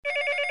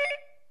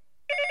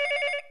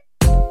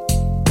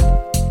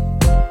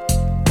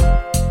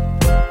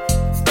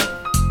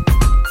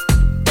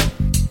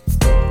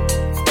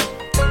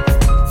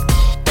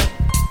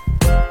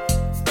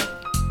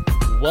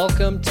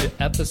to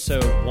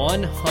episode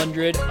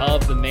 100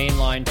 of the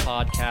Mainline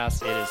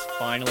Podcast. It is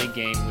finally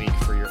game week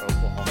for your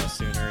Oklahoma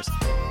Sooners.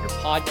 Your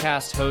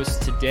podcast hosts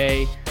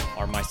today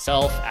are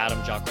myself, Adam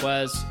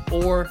Jacquez,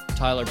 or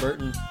Tyler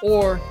Burton,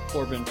 or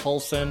Corbin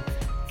Polson.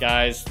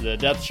 Guys, the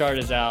depth chart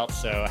is out,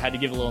 so I had to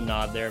give a little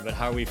nod there, but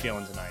how are we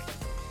feeling tonight?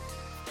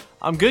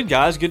 I'm good,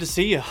 guys. Good to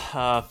see you.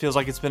 Feels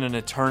like it's been an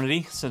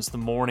eternity since the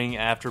morning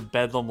after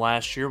Bedlam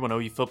last year when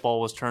OU football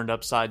was turned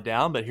upside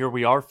down. But here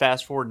we are,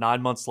 fast forward 9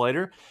 months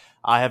later.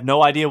 I have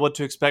no idea what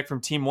to expect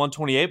from Team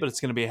 128, but it's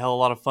going to be a hell of a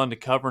lot of fun to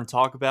cover and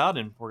talk about.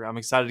 And I'm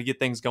excited to get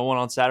things going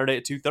on Saturday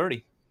at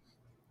 2:30.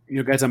 You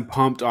know, guys, I'm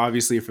pumped,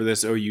 obviously, for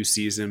this OU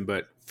season,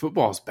 but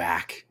football's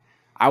back.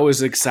 I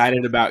was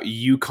excited about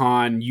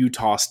UConn,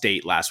 Utah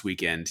State last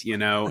weekend,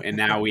 and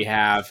now we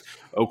have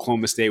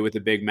Oklahoma State with a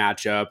big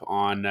matchup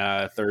on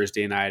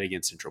Thursday night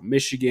against Central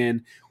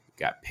Michigan. We've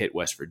got Pitt,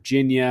 West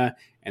Virginia,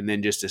 and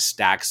then just a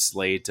stacked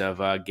slate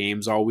of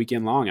games all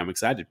weekend long. I'm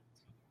excited.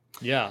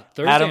 Yeah,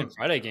 Thursday and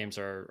Friday games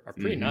are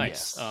pretty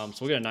nice. Yes.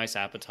 So we got a nice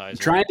appetizer. I'm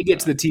trying to get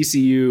to the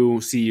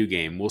TCU-CU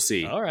game. We'll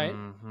see. All right.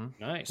 Mm-hmm.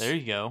 Nice. There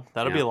you go.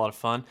 That'll be a lot of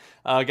fun.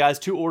 Guys,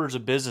 2 orders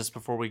of business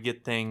before we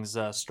get things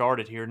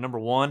started here. Number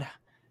one,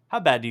 how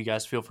bad do you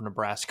guys feel for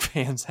Nebraska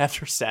fans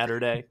after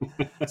Saturday?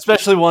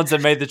 Especially ones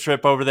that made the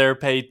trip over there,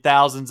 paid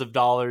thousands of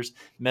dollars.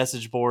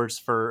 Message boards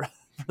for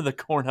the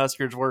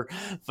Cornhuskers were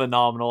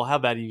phenomenal. How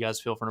bad do you guys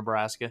feel for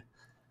Nebraska?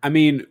 I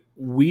mean,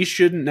 we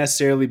shouldn't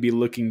necessarily be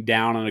looking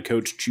down on a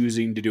coach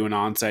choosing to do an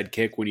onside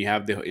kick when you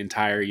have the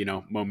entire,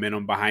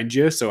 momentum behind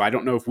you. So I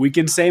don't know if we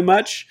can say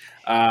much,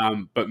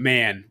 but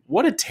man,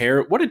 what a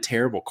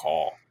terrible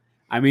call.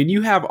 I mean,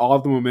 you have all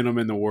the momentum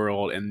in the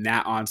world, and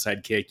that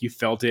onside kick, you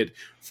felt it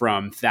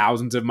from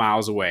thousands of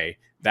miles away.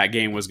 That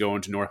game was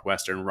going to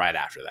Northwestern right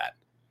after that.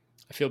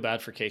 I feel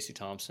bad for Casey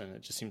Thompson.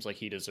 It just seems like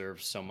he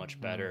deserves so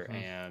much better,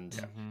 and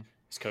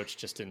his coach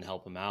just didn't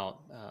help him out.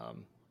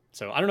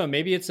 So I don't know.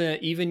 Maybe it's an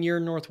even year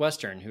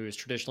Northwestern, who is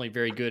traditionally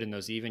very good in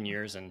those even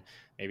years, and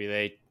maybe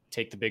they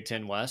take the Big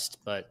Ten West,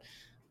 but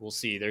we'll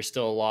see. There's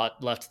still a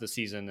lot left of the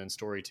season and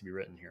story to be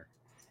written here.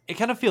 It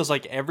kind of feels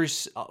like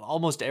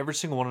almost every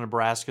single one of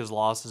Nebraska's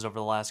losses over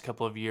the last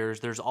couple of years,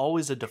 there's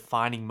always a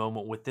defining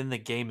moment within the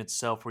game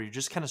itself where you're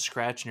just kind of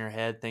scratching your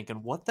head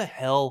thinking, what the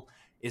hell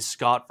is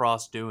Scott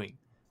Frost doing?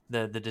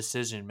 The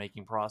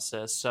decision-making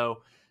process.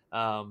 So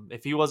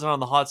if he wasn't on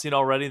the hot seat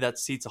already, that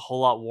seat's a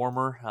whole lot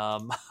warmer.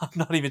 I'm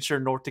not even sure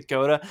North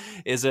Dakota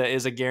is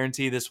a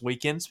guarantee this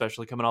weekend,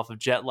 especially coming off of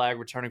jet lag,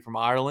 returning from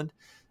Ireland.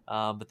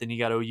 But then you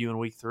got OU in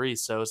week 3,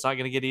 so it's not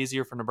going to get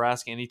easier for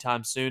Nebraska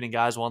anytime soon. And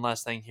guys, one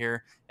last thing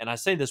here, and I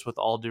say this with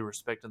all due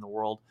respect in the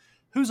world,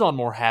 who's on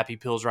more happy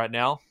pills right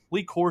now,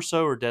 Lee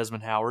Corso or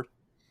Desmond Howard?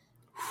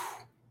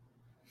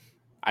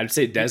 I'd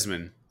say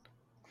Desmond.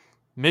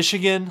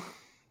 Michigan,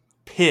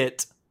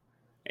 Pitt,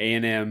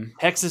 A&M,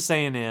 Texas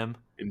A&M,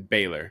 and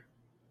Baylor.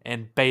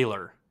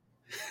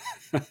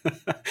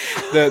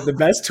 The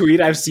best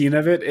tweet I've seen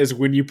of it is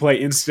when you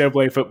play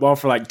NCAA football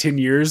for like 10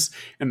 years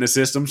and the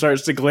system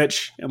starts to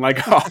glitch and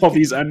like all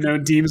these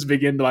unknown teams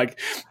begin to like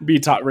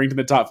be ranked in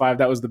the top 5.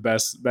 That was the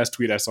best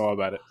tweet I saw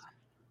about it.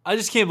 I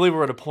just can't believe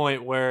we're at a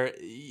point where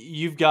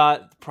you've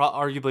got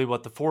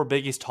arguably the 4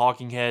 biggest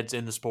talking heads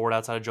in the sport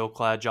outside of Joe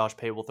Cladd. Josh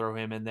Pate will throw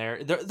him in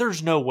there.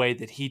 There's no way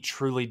that he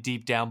truly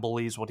deep down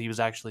believes what he was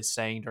actually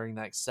saying during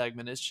that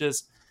segment. It's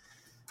just,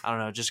 I don't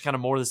know, just kind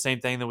of more of the same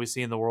thing that we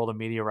see in the world of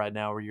media right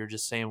now, where you're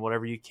just saying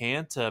whatever you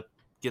can to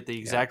get the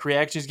exact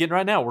reaction he's getting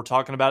right now. We're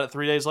talking about it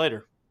 3 days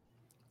later.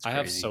 I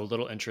have so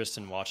little interest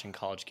in watching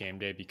College Game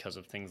Day because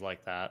of things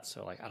like that.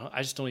 So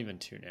I just don't even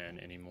tune in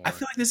anymore. I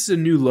feel like this is a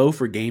new low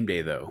for Game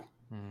Day though.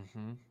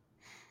 Mm-hmm.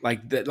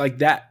 Like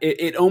that.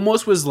 It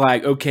almost was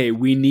like, okay,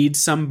 we need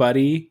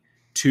somebody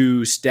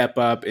to step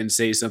up and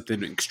say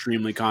something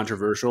extremely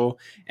controversial,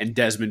 and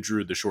Desmond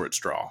drew the short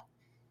straw.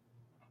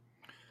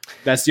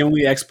 That's the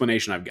only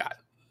explanation I've got.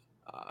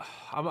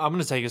 I'm going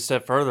to take a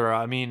step further.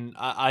 I mean,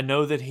 I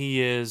know that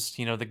he is,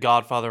 the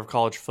godfather of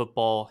college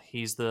football.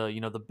 He's the,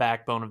 the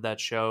backbone of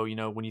that show.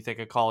 When you think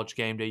of College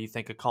Game Day, you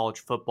think of college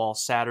football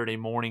Saturday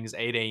mornings,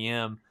 8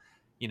 a.m.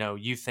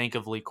 You think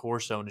of Lee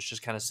Corso, and it's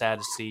just kind of sad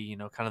to see,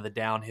 kind of the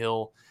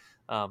downhill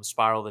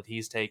spiral that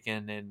he's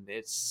taken. And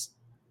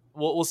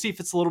we'll see if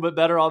it's a little bit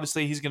better.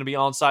 Obviously, he's going to be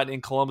on site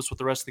in Columbus with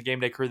the rest of the Game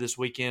Day crew this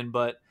weekend.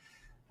 But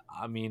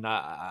I mean,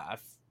 I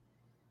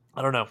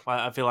don't know.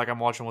 I feel like I'm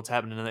watching what's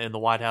happening in the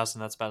White House,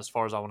 and that's about as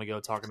far as I want to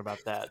go talking about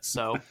that.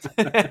 So,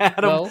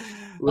 Adam,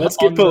 let's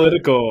get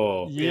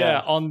political.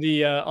 On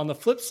the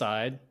flip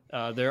side,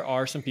 there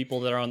are some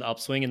people that are on the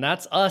upswing, and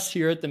that's us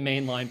here at the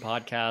Mainline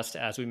Podcast.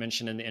 As we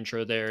mentioned in the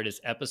intro there, it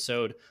is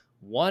episode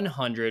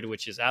 100,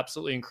 which is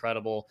absolutely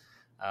incredible.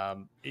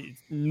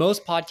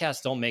 Most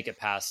podcasts don't make it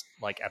past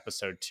like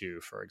episode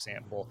 2, for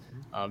example.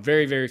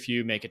 Very, very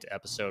few make it to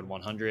episode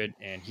 100.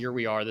 And here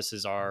we are. This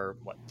is our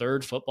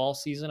 3rd football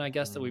season, I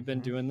guess, that we've been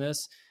doing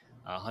this.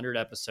 100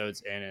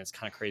 episodes in, and it's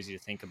kind of crazy to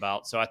think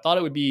about. So I thought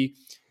it would be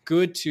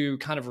good to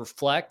kind of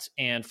reflect,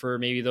 and for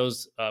maybe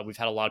those, we've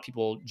had a lot of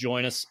people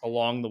join us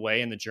along the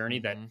way in the journey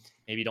that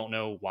maybe don't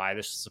know why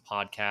this is a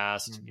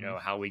podcast,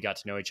 how we got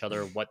to know each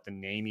other, what the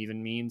name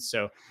even means.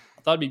 So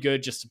I thought it'd be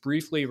good just to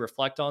briefly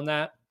reflect on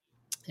that.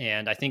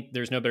 And I think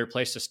there's no better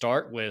place to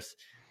start with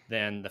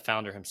than the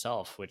founder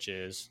himself, which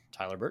is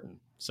Tyler Burton.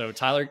 So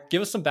Tyler,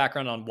 give us some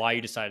background on why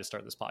you decided to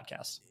start this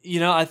podcast.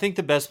 I think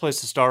the best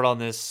place to start on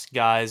this,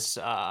 guys,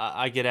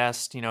 I get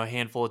asked, a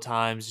handful of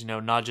times,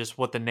 not just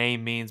what the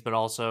name means, but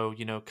also,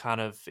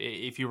 kind of,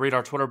 if you read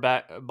our Twitter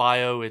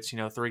bio, it's,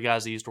 3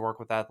 guys that used to work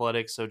with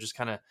athletics. So just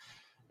kind of,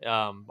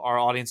 our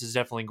audience has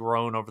definitely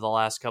grown over the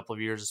last couple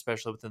of years,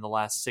 especially within the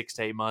last 6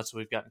 to 8 months.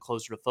 We've gotten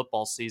closer to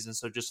football season.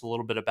 So just a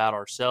little bit about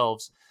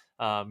ourselves.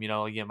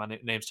 Again, my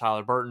name's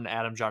Tyler Burton,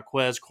 Adam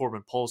Jacquez,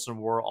 Corbin Polson.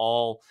 We're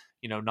all,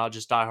 not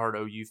just diehard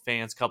OU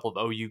fans, couple of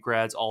OU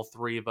grads. All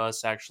 3 of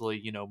us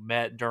actually,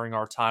 met during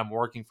our time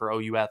working for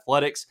OU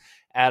Athletics.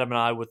 Adam and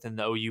I within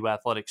the OU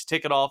Athletics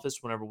ticket office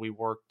whenever we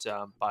worked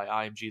by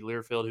IMG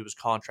Learfield, who was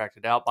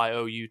contracted out by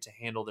OU to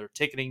handle their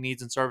ticketing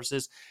needs and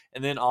services.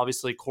 And then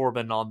obviously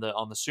Corbin on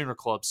the Sooner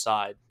Club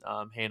side,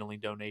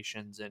 handling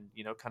donations and,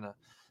 kind of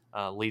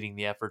leading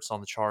the efforts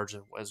on the charge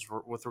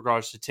with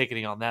regards to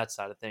ticketing on that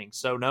side of things.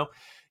 So no,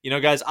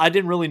 guys, I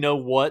didn't really know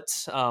what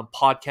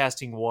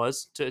podcasting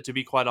was, to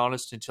be quite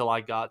honest, until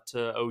I got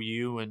to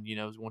OU. And,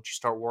 once you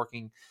start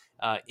working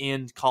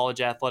in college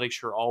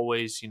athletics, you're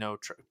always,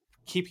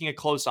 keeping a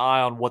close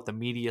eye on what the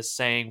media is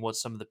saying, what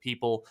some of the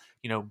people,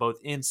 both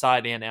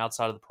inside and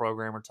outside of the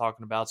program are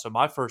talking about. So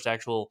my first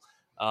actual,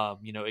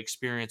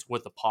 experience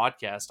with the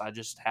podcast, I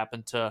just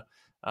happened to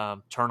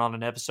turn on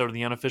an episode of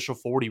the Unofficial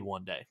 40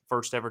 one day.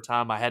 First ever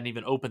time. I hadn't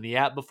even opened the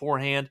app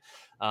beforehand.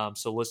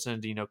 So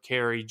listening to,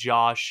 Carrie,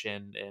 Josh,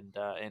 and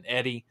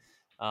Eddie,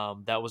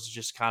 that was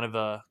just kind of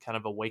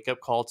a wake up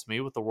call to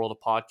me with the world of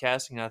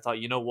podcasting. And I thought,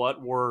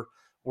 what,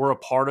 we're a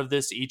part of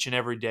this each and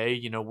every day.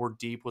 We're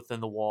deep within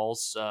the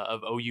walls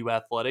of OU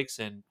Athletics.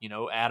 And,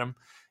 Adam,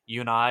 you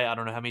and I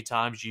don't know how many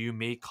times you,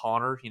 me,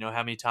 Connor,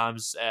 how many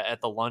times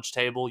at the lunch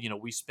table,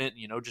 we spent,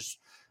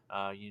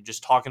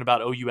 just talking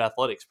about OU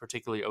athletics,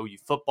 particularly OU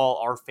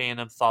football, our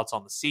fandom, thoughts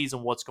on the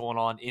season, what's going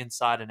on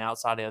inside and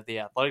outside of the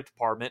athletic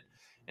department.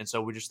 And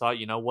so we just thought,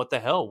 what the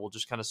hell? We'll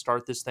just kind of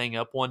start this thing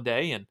up one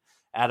day. And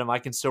Adam, I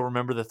can still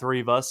remember the 3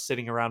 of us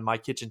sitting around my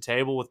kitchen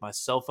table with my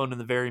cell phone in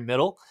the very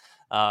middle,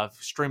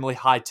 extremely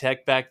high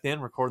tech back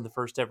then, recording the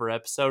first ever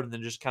episode, and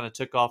then just kind of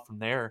took off from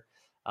there.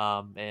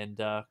 And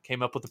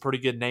came up with a pretty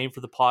good name for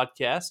the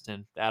podcast.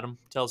 And Adam,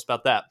 tell us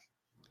about that.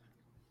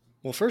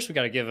 Well, first we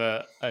got to give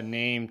a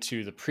name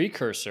to the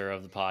precursor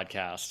of the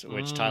podcast,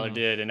 which Tyler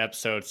did an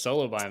episode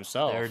solo by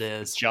himself. There it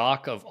is.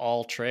 Jock of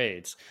all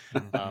trades.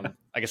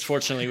 I guess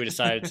fortunately we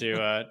decided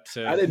to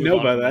I didn't know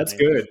about that. That's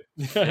good.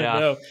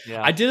 No,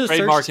 I did a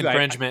trademark search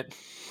infringement.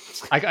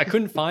 I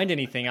couldn't find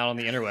anything out on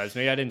the interwebs.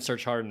 Maybe I didn't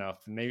search hard enough.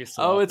 Maybe it's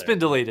it's been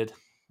deleted.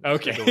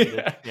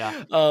 Okay.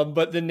 Yeah.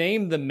 But the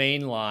name, The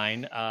Main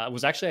Line,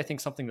 was actually, I think,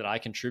 something that I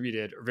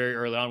contributed very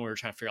early on. We were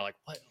trying to figure out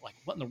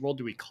what in the world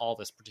do we call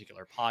this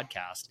particular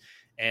podcast?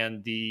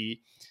 And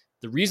the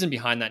reason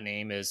behind that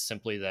name is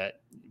simply that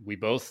we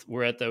both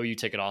were at the OU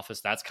ticket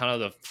office. That's kind of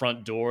the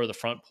front door, the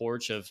front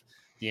porch of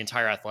the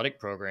entire athletic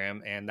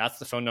program. And that's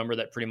the phone number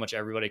that pretty much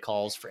everybody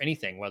calls for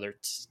anything, whether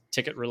it's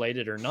ticket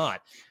related or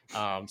not.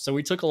 So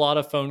we took a lot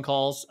of phone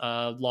calls,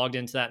 logged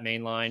into that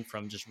main line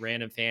from just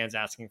random fans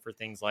asking for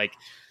things like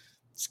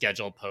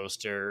schedule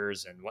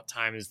posters and what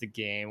time is the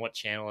game, what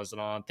channel is it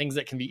on, things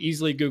that can be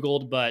easily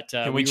Googled. But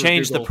can we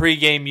change the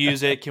pregame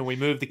music? Can we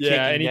move the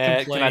kicking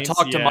net? Can I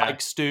talk to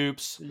Mike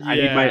Stoops? I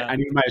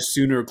need my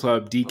Sooner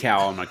Club decal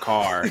on my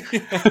car.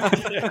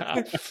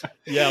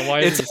 Why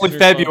it's only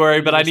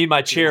February, but I need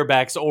my chair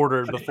backs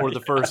ordered before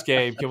the first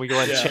game. Can we go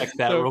ahead and check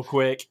that real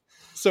quick?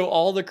 So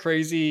all the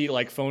crazy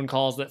phone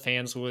calls that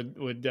fans would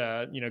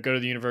go to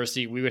the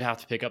university, we would have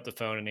to pick up the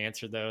phone and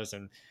answer those.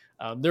 And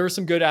there were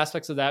some good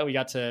aspects of that. We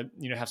got to,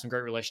 have some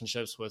great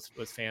relationships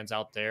with fans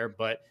out there,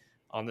 but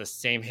on the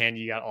same hand,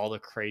 you got all the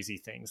crazy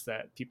things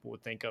that people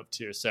would think of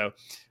too. So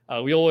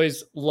we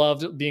always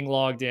loved being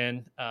logged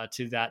in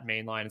to that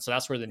main line. And so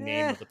that's where the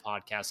name of the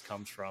podcast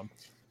comes from.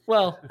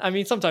 Well, I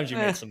mean, sometimes you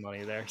make some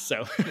money there.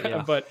 So,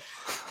 but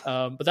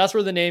that's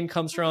where the name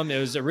comes from. It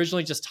was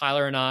originally just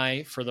Tyler and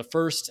I for the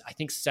first, I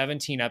think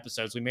 17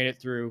 episodes. We made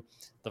it through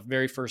the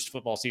very first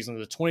football season,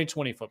 the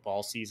 2020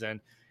 football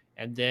season.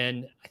 And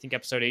then I think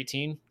episode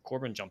 18,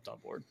 Corbin jumped on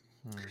board.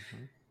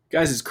 Mm-hmm.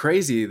 Guys, it's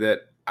crazy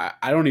that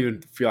I don't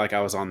even feel like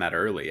I was on that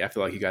early. I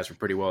feel like you guys were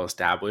pretty well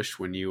established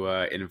when you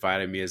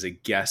invited me as a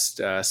guest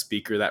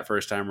speaker that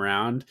first time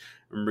around.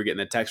 I remember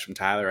getting a text from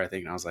Tyler, I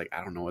think, and I was like,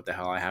 I don't know what the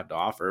hell I have to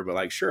offer,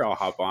 but sure, I'll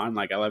hop on.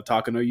 I love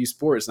talking OU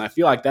sports. And I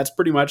feel like that's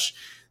pretty much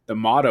the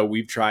motto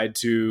we've tried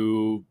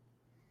to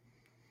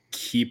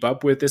keep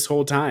up with this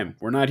whole time.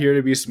 We're not here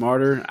to be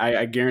smarter.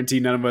 I guarantee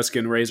none of us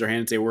can raise our hand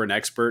and say we're an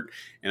expert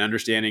in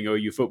understanding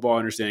OU football,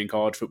 understanding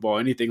college football,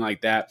 anything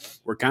like that.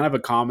 We're kind of a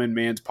common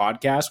man's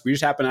podcast. We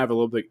just happen to have a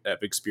little bit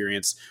of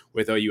experience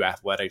with OU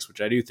athletics,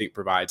 which I do think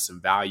provides some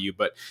value.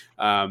 But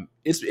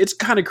it's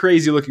kind of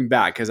crazy looking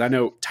back, because I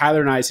know Tyler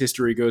and I's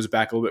history goes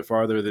back a little bit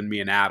farther than me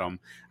and Adam.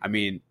 I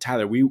mean,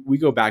 Tyler, we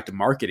go back to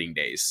marketing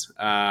days,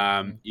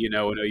 in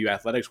OU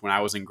athletics when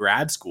I was in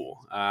grad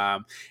school.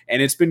 And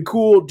it's been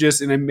cool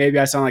and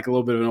maybe I sound like a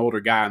little bit of an older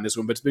guy on this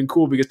one, but it's been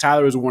cool because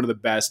Tyler was one of the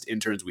best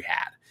interns we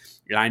had.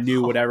 And I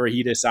knew whatever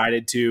he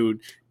decided to,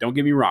 don't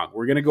get me wrong,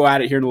 we're going to go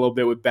at it here in a little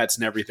bit with bets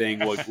and everything.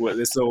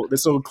 This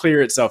will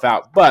clear itself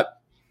out. But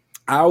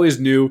I always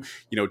knew,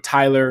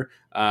 Tyler,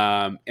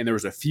 and there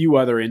was a few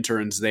other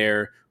interns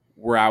there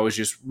where I was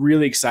just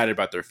really excited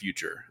about their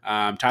future.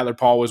 Tyler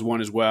Paul was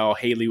one as well.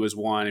 Haley was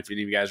one. If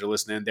any of you guys are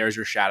listening, there's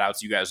your shout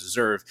outs you guys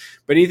deserve.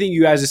 But anything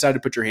you guys decided to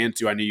put your hands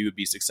to, I knew you would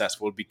be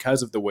successful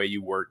because of the way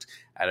you worked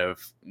out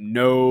of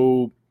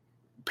no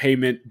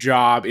payment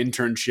job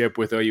internship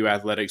with OU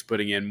athletics,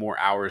 putting in more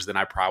hours than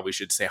I probably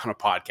should say on a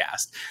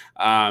podcast.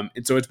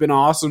 And so it's been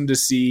awesome to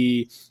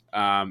see,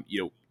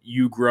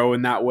 you grow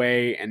in that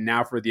way. And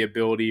now for the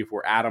ability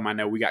for Adam, I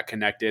know we got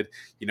connected,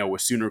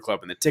 with Sooner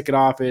Club in the ticket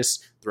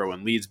office,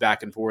 throwing leads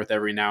back and forth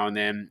every now and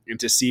then. And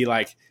to see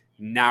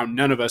now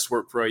none of us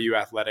work for OU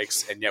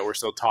athletics, and yet we're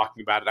still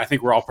talking about it. I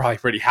think we're all probably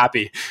pretty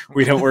happy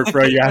we don't work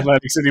for OU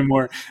athletics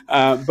anymore.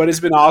 But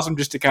it's been awesome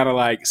just to kind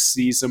of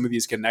see some of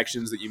these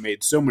connections that you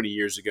made so many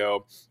years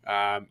ago.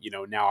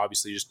 Now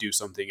obviously just do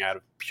something out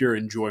of pure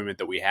enjoyment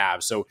that we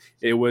have. So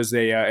it was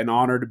an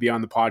honor to be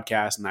on the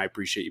podcast, and I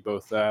appreciate you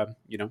both,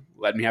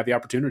 letting me have the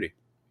opportunity.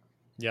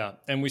 Yeah,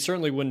 and we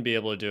certainly wouldn't be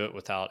able to do it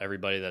without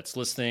everybody that's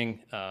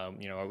listening.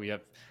 We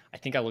have, I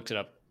think I looked it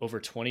up, over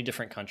 20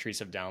 different countries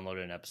have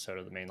downloaded an episode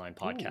of the Mainline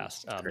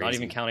podcast. Not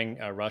even counting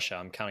Russia.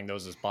 I'm counting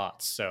those as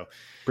bots. So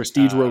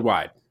prestige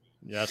worldwide.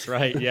 That's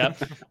right. Yeah.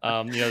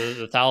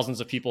 The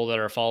thousands of people that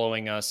are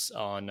following us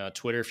on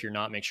Twitter. If you're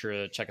not, make sure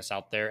to check us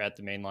out there at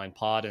the Mainline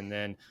Pod. And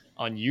then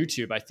on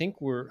YouTube, I think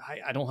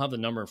I don't have the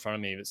number in front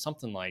of me, but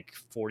something like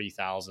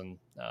 40,000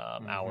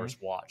 hours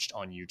watched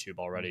on YouTube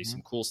already.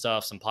 Some cool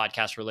stuff, some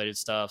podcast related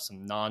stuff,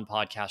 some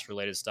non-podcast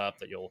related stuff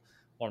that you'll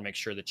want to make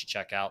sure that you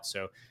check out.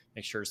 So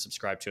make sure to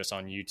subscribe to us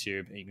on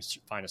YouTube. You can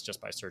find us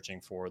just by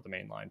searching for the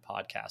Mainline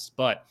Podcast.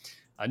 But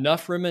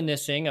enough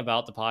reminiscing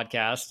about the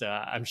podcast.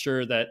 I'm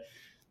sure that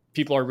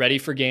people are ready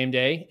for game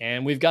day,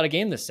 and we've got a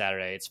game this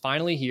Saturday. It's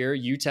finally here.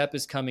 UTEP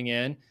is coming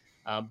in.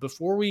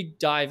 Before we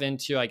dive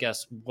into, I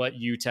guess, what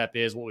UTEP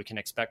is, what we can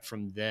expect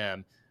from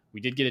them,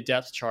 we did get a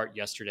depth chart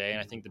yesterday,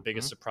 and I think the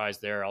biggest surprise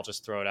there, I'll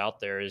just throw it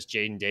out there, is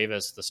Jaden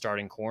Davis, the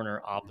starting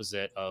corner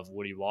opposite of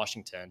Woody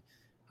Washington.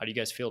 How do you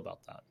guys feel about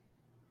that?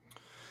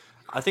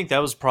 I think that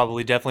was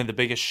probably definitely the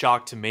biggest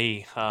shock to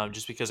me,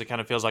 just because it kind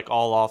of feels like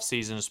all off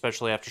season,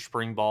 especially after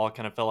spring ball, it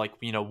kind of felt like,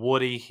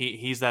 Woody,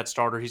 he's that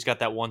starter. He's got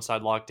that one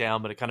side locked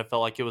down, but it kind of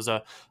felt like it was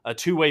a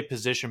two-way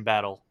position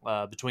battle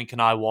between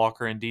Kenai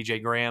Walker and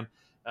DJ Graham.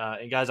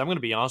 And guys, I'm going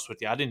to be honest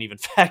with you. I didn't even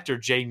factor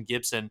Jaden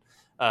Davis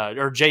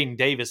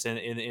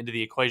into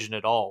the equation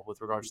at all with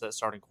regards to that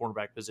starting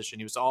cornerback position.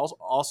 He was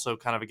also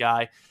kind of a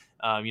guy,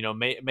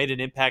 made an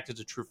impact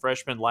as a true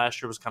freshman.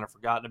 Last year was kind of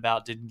forgotten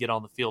about, didn't get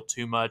on the field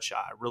too much.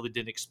 I really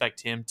didn't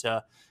expect him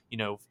to,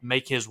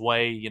 make his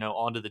way,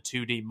 onto the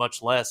 2D,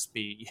 much less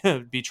be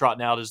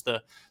trotting out as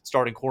the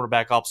starting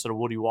cornerback opposite of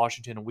Woody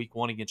Washington in week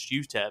 1 against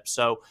UTEP.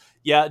 So,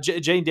 yeah,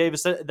 Jane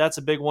Davis, that's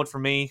a big one for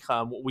me.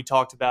 We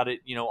talked about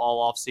it,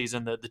 all off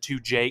season, the two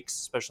Jakes,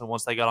 especially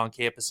once they got on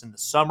campus in the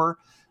summer.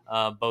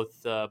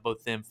 Both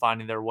them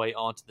finding their way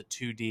onto the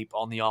 2 deep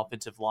on the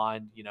offensive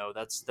line.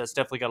 That's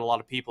definitely got a lot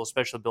of people,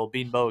 especially Bill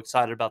Beanbo,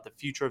 excited about the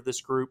future of this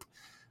group.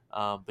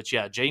 But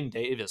yeah, Jaden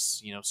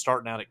Davis,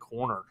 starting out at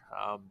corner,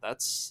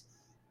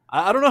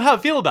 I don't know how I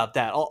feel about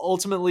that.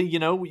 Ultimately,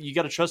 you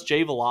got to trust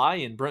Jay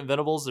Valai and Brent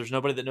Venables. There's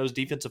nobody that knows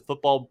defensive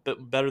football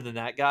better than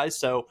that guy.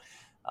 So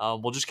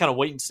we'll just kind of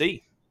wait and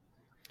see.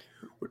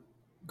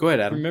 Go ahead,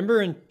 Adam.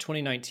 Remember in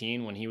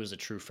 2019 when he was a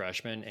true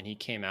freshman and he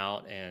came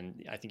out,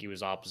 and I think he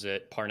was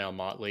opposite Parnell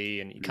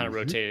Motley, and he kind of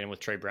rotated in with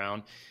Trey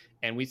Brown,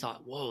 and we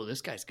thought, whoa,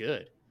 this guy's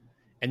good.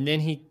 And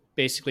then he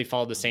basically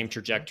followed the same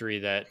trajectory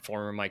that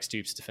former Mike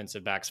Stoops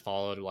defensive backs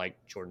followed, like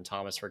Jordan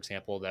Thomas, for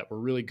example, that were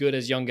really good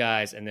as young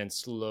guys and then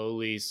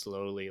slowly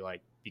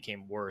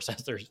became worse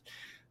as their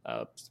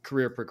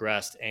career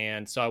progressed.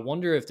 And so I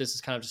wonder if this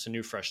is kind of just a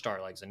new fresh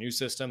start. Like, it's a new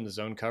system. The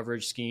zone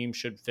coverage scheme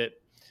should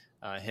fit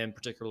him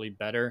particularly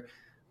better.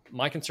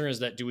 My concern is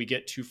that, do we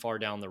get too far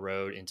down the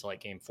road into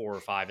like game 4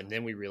 or 5, and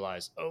then we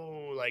realize,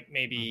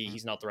 maybe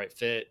he's not the right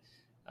fit.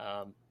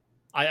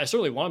 I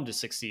certainly want him to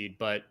succeed,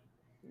 but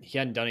he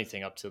hadn't done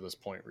anything up to this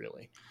point,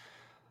 really.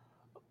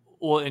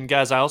 Well, and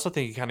guys, I also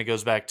think it kind of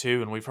goes back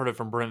to, and we've heard it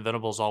from Brent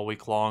Venables all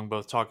week long,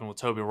 both talking with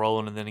Toby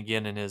Rowland and then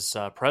again in his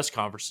press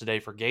conference today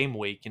for game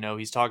week.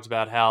 He's talked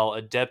about how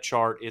a depth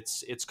chart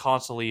it's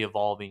constantly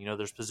evolving.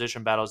 There's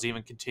position battles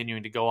even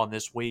continuing to go on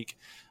this week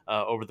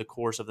over the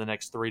course of the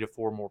next 3 to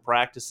 4 more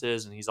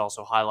practices, and he's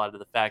also highlighted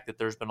the fact that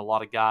there's been a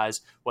lot of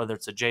guys, whether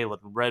it's a Jalen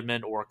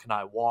Redmond or a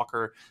Kanai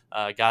Walker,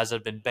 guys that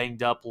have been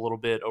banged up a little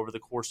bit over the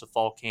course of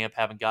fall camp,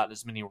 haven't gotten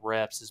as many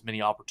reps, as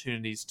many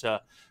opportunities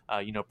to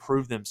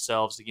prove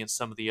themselves against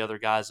some of the other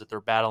guys that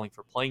they're battling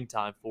for playing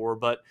time for.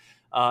 But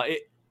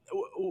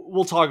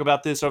we'll talk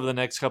about this over the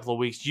next couple of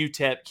weeks.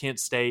 UTEP, Kent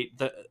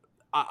State.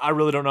 I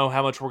really don't know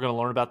how much we're going to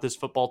learn about this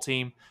football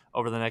team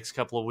over the next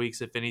couple of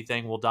weeks. If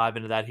anything, we'll dive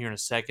into that here in a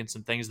second.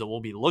 Some things that we'll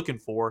be looking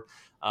for,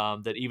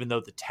 that even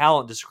though the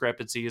talent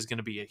discrepancy is going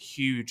to be a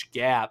huge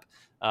gap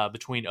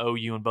between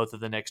OU and both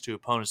of the next two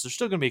opponents, there's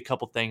still going to be a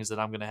couple things that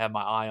I'm going to have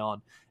my eye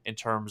on in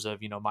terms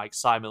of my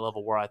excitement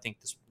level, where I think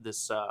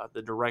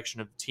the direction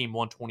of Team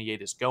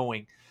 128 is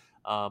going.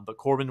 But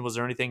Corbin, was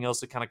there anything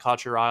else that kind of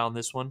caught your eye on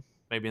this one?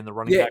 Maybe in the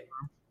running back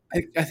room?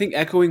 I think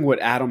echoing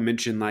what Adam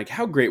mentioned, like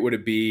how great would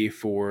it be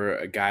for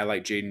a guy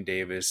like Jaden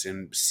Davis,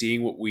 and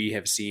seeing what we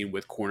have seen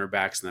with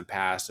cornerbacks in the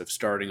past of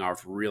starting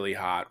off really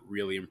hot,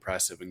 really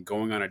impressive, and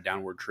going on a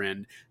downward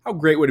trend. How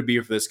great would it be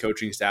for this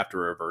coaching staff to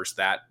reverse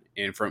that?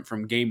 And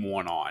from game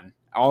one on,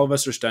 all of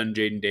us are stunned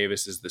Jaden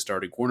Davis is the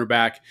starting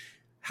cornerback.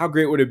 How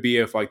great would it be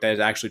if that has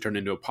actually turned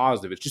into a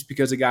positive? It's just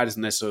because a guy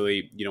doesn't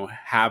necessarily,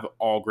 have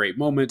all great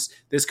moments.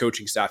 This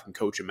coaching staff can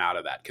coach him out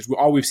of that, because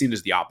all we've seen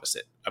is the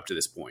opposite up to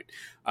this point.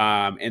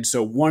 And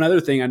so one other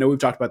thing, I know we've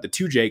talked about the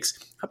 2 Jakes.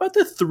 How about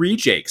the 3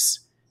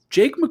 Jakes?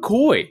 Jake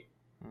McCoy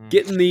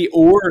getting the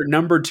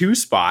number 2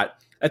 spot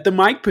at the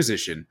Mike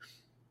position.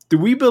 Do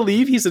we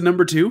believe he's a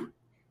number 2?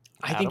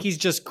 I think he's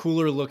just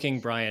cooler looking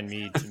Brian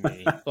Meade to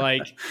me.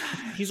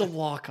 He's a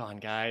walk-on,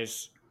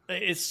 guys.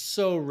 It's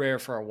so rare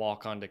for a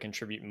walk-on to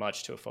contribute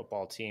much to a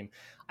football team.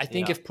 I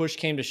think if push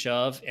came to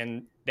shove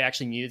and they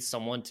actually needed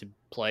someone to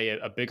play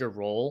a bigger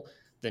role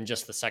than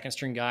just the second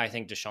string guy, I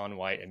think Deshaun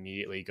White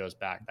immediately goes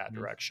back that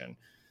direction.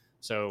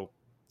 So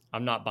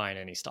I'm not buying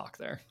any stock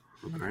there.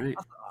 All right.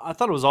 I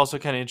thought it was also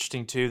kind of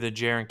interesting too that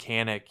Jaron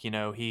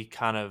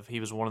Kanik, he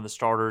was one of the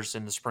starters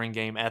in the spring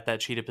game at that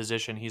cheetah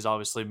position. He's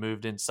obviously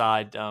moved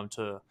inside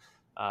to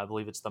I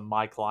believe it's the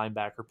Mike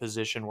linebacker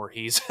position, where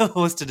he's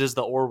listed as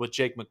the with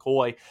Jake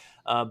McCoy.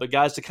 But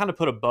guys, to kind of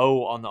put a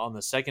bow on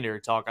the secondary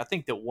talk, I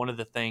think that one of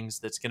the things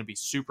that's going to be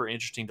super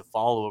interesting to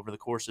follow over the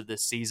course of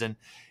this season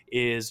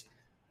is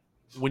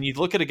when you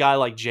look at a guy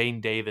like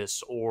Jane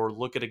Davis, or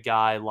look at a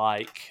guy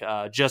like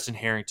Justin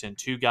Harrington,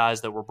 2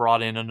 guys that were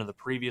brought in under the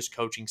previous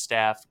coaching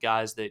staff,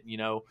 guys that,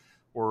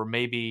 were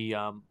maybe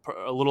a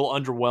little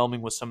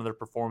underwhelming with some of their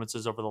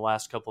performances over the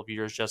last couple of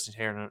years. Justin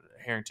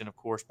Harrington, of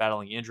course,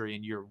 battling injury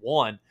in year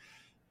 1.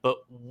 But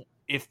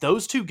if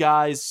those 2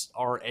 guys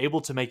are able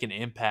to make an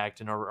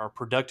impact and are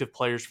productive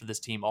players for this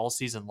team all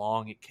season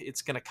long,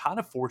 it's going to kind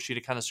of force you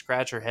to kind of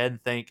scratch your head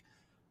and think,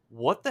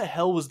 what the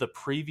hell was the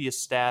previous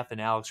staff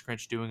and Alex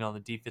Grinch doing on the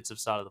defensive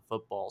side of the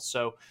football?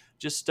 So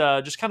just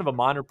kind of a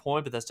minor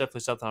point, but that's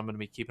definitely something I'm going to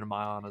be keeping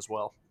my eye on as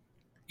well.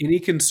 Any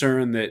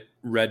concern that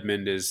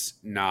Redmond is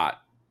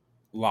not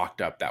locked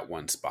up that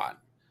one spot?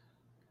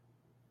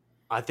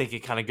 I think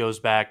it kind of goes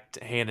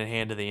back hand in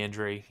hand to the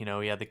injury. He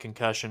had the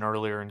concussion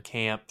earlier in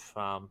camp.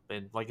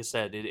 And like I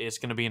said, it's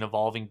going to be an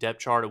evolving depth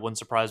chart. It wouldn't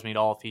surprise me at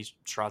all if he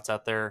trots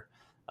out there,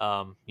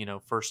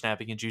 first snap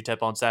against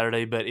UTEP on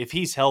Saturday. But if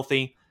he's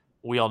healthy,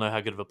 we all know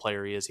how good of a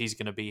player he is. He's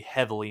going to be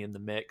heavily in the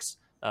mix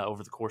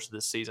over the course of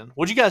this season.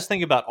 What do you guys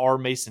think about R.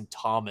 Mason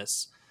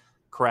Thomas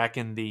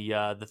cracking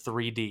the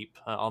 3 deep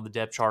on the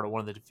depth chart at one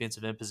of the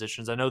defensive end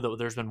positions? I know that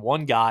there's been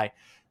one guy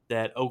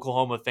that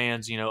Oklahoma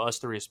fans, us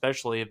 3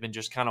 especially, have been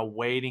just kind of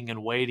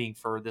waiting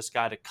for this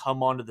guy to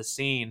come onto the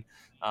scene,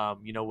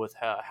 with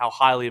how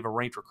highly of a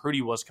ranked recruit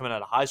he was coming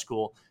out of high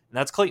school, and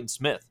that's Clayton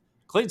Smith.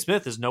 Clayton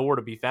Smith is nowhere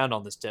to be found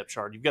on this depth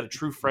chart. You've got a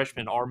true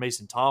freshman, R.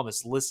 Mason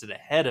Thomas, listed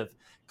ahead of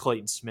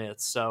Clayton Smith.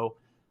 So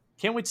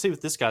can't wait to see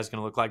what this guy's going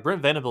to look like.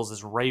 Brent Venables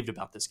has raved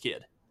about this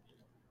kid.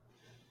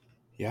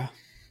 Yeah.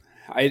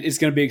 It's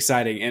going to be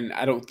exciting, and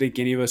I don't think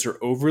any of us are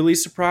overly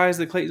surprised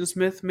that Clayton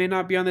Smith may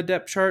not be on the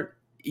depth chart.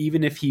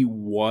 Even if he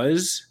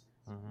was,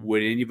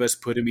 would any of us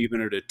put him even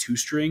at a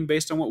 2-string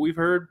based on what we've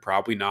heard?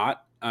 Probably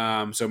not.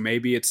 So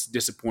maybe it's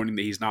disappointing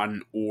that he's not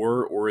an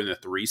or in the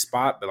 3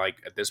 spot, but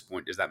at this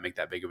point, does that make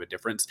that big of a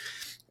difference?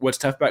 What's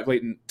tough about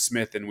Clayton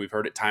Smith, and we've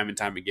heard it time and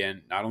time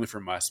again, not only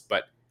from us,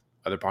 but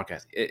other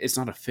podcasts, it's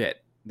not a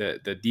fit.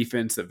 The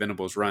defense that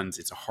Venables runs,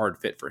 it's a hard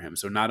fit for him.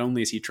 So not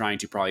only is he trying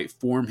to probably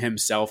form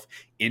himself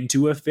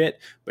into a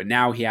fit, but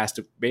now he has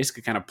to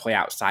basically kind of play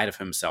outside of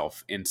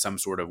himself in some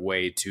sort of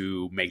way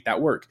to make that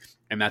work.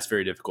 And that's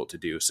very difficult to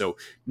do. So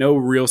no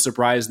real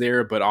surprise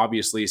there, but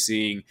obviously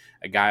seeing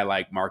a guy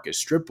like Marcus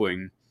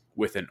Stripling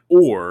with an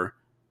or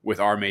with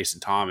R.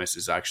 Mason Thomas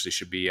is actually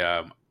should be,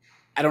 I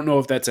don't know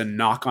if that's a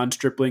knock on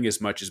Stripling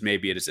as much as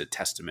maybe it is a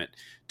testament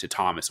to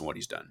Thomas and what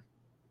he's done.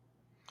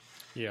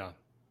 Yeah.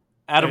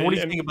 Adam, what do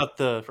you think about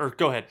or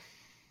go ahead.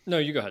 No,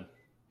 you go ahead.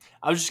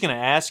 I was just going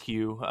to ask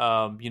you,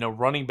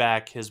 running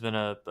back has been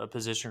a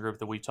position group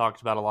that we've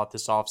talked about a lot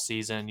this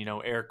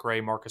offseason. Eric Gray,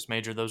 Marcus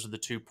Major, those are the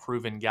two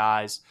proven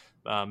guys.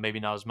 Maybe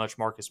not as much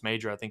Marcus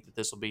Major. I think that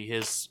this will be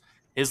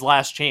his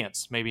last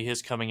chance, maybe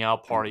his coming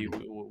out party.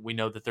 We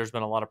know that there's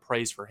been a lot of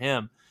praise for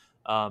him.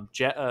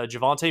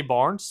 Javonte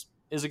Barnes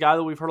is a guy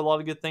that we've heard a lot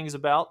of good things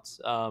about.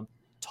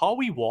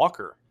 Tawi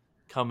Walker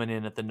coming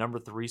in at the number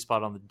 3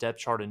 spot on the depth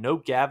chart, and no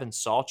Gavin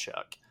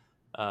Sawchuk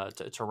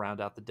to round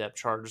out the depth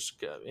chart.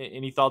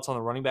 Any thoughts on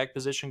the running back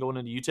position going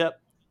into UTEP?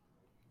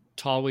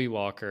 Tawi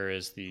Walker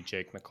is the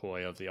Jake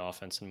McCoy of the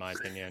offense, in my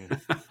opinion.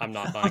 I'm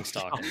not buying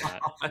stock in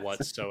that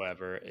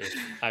whatsoever.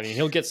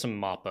 He'll get some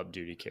mop-up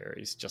duty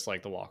carries, just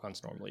like the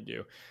walk-ons normally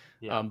do.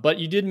 Yeah. But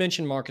you did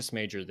mention Marcus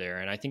Major there,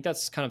 and I think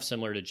that's kind of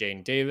similar to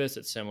Jaden Davis.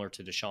 It's similar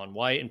to Deshaun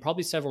White, and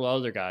probably several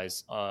other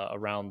guys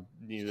around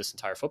this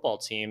entire football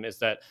team, is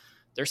that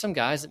there's some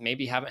guys that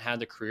maybe haven't had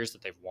the careers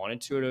that they've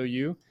wanted to at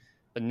OU,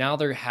 but now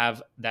they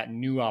have that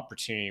new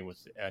opportunity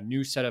with a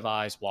new set of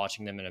eyes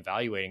watching them and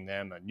evaluating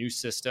them, a new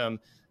system.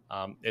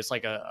 It's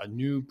like a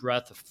new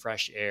breath of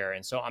fresh air.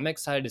 And so I'm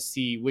excited to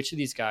see which of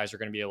these guys are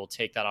going to be able to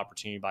take that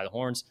opportunity by the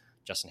horns.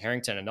 Justin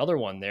Harrington, another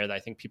one there that I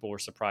think people were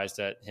surprised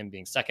at him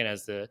being second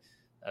as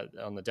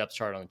on the depth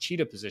chart on the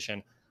cheetah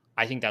position.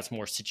 I think that's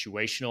more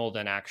situational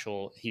than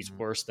actual. He's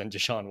worse than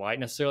Deshaun White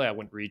necessarily. I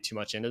wouldn't read too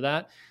much into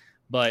that.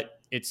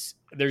 But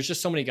there's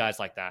just so many guys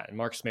like that. And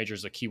Marcus Major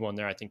is a key one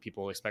there. I think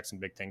people expect some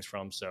big things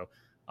from. So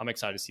I'm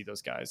excited to see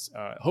those guys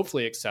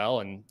hopefully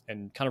excel and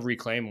kind of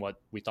reclaim what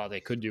we thought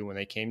they could do when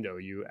they came to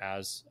OU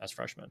as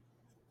freshmen.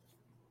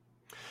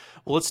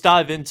 Well, let's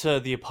dive into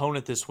the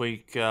opponent this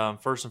week.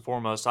 First and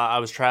foremost, I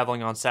was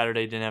traveling on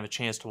Saturday, didn't have a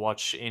chance to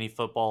watch any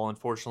football,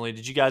 unfortunately.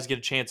 Did you guys get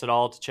a chance at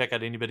all to check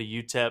out anybody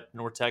UTEP,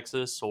 North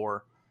Texas,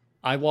 or?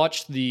 I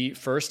watched the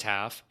first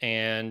half,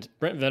 and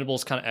Brent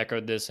Venables kind of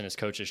echoed this in his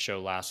coach's show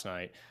last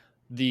night.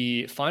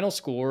 The final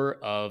score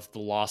of the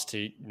loss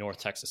to North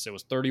Texas, it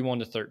was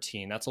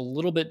 31-13. That's a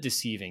little bit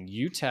deceiving.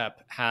 UTEP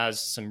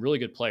has some really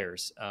good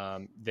players.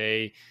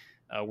 They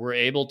were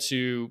able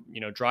to,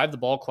 drive the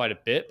ball quite a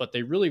bit, but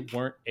they really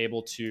weren't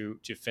able to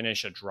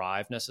finish a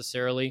drive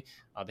necessarily.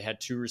 They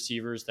had 2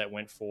 receivers that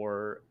went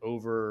for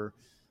over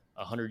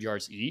 100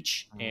 yards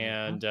each,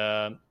 and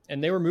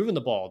they were moving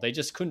the ball. They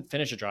just couldn't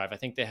finish a drive. I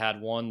think they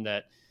had one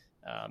that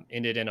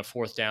ended in a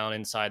 4th down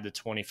inside the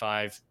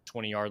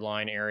 20-yard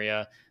line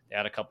area. They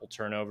had a couple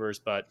turnovers,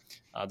 but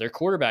their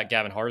quarterback,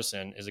 Gavin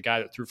Hardison, is a guy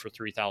that threw for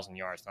 3,000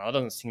 yards. Now, that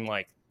doesn't seem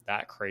like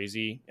that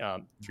crazy.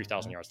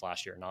 3,000 yards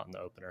last year, not in the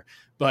opener.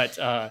 But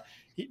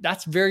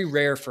that's very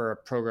rare for a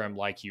program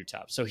like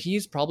UTEP. So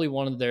he's probably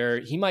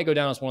he might go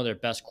down as one of their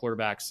best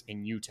quarterbacks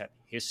in UTEP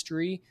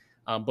history.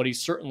 But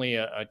he's certainly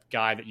a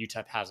guy that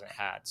UTEP hasn't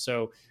had.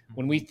 So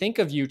when we think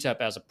of UTEP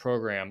as a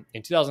program,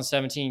 in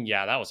 2017,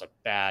 that was a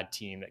bad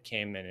team that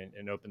came in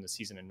and opened the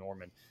season in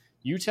Norman.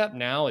 UTEP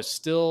now is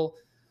still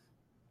 –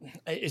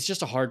 it's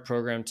just a hard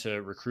program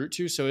to recruit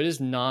to. So it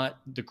is not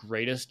the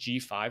greatest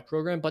G5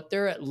 program, but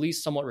they're at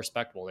least somewhat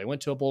respectable. They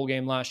went to a bowl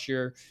game last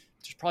year.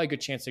 There's probably a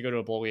good chance they go to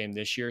a bowl game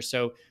this year.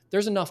 So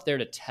there's enough there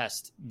to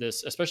test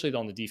this, especially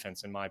on the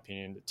defense, in my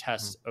opinion, to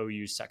test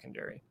OU's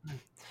secondary.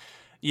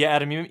 Yeah,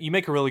 Adam, you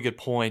make a really good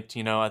point.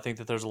 I think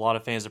that there's a lot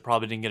of fans that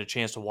probably didn't get a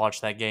chance to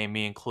watch that game,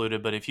 me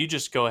included. But if you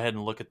just go ahead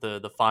and look at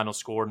the final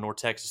score, North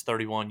Texas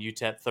 31,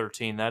 UTEP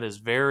 13, that is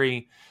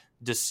very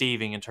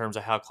deceiving in terms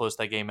of how close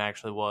that game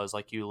actually was.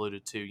 Like you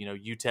alluded to,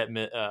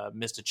 UTEP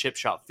missed a chip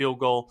shot field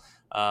goal.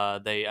 I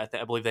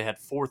believe they had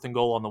 4th and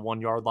goal on the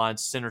 1-yard line.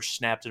 Center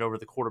snapped it over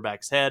the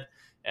quarterback's head.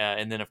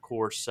 And then, of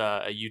course,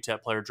 a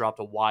UTEP player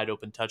dropped a wide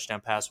open touchdown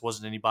pass.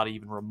 Wasn't anybody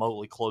even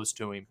remotely close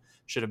to him.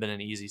 Should have been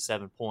an easy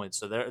 7 points.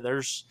 So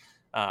there's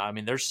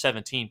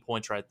 17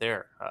 points right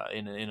there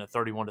in a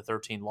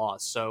 31-13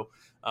 loss. So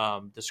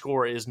the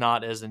score is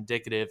not as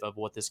indicative of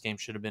what this game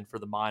should have been for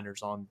the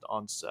Miners on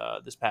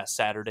this past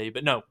Saturday.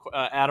 But no,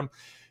 Adam,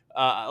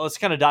 let's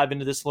kind of dive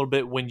into this a little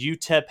bit. When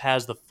UTEP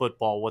has the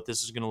football, what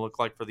this is going to look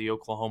like for the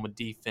Oklahoma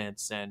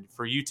defense. And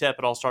for UTEP,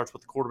 it all starts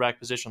with the quarterback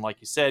position. Like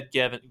you said,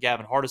 Gavin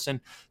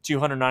Hardison,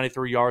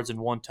 293 yards and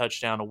 1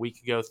 touchdown a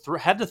week ago.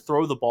 Had to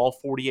throw the ball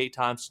 48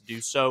 times to do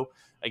so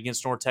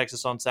against North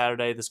Texas on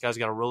Saturday. This guy's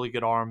got a really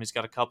good arm. He's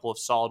got a couple of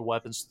solid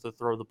weapons to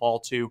throw the ball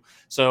to.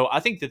 So I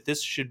think that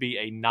this should be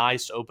a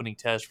nice opening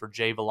test for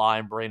Jay Valai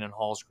and Brandon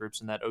Hall's groups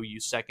in that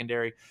OU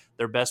secondary.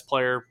 Their best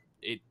player,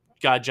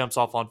 guy jumps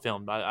off on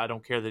film. I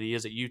don't care that he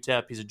is at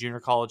UTEP. He's a junior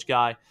college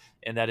guy,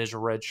 and that is a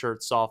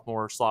redshirt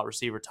sophomore slot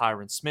receiver,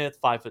 Tyron Smith,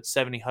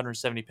 5'7",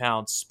 170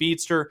 pounds,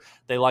 speedster.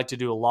 They like to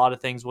do a lot of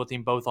things with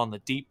him, both on the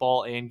deep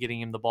ball and getting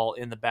him the ball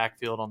in the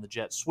backfield on the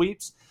jet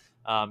sweeps.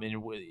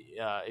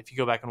 If you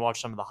go back and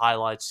watch some of the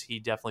highlights, he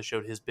definitely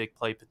showed his big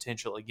play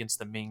potential against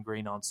the Mean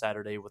Green on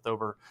Saturday with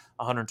over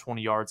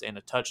 120 yards and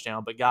a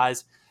touchdown. But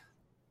guys,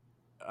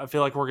 I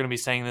feel like we're going to be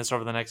saying this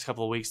over the next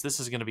couple of weeks. This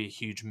is going to be a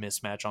huge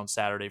mismatch on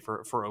Saturday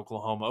for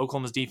Oklahoma.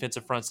 Oklahoma's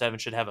defensive front seven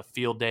should have a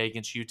field day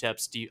against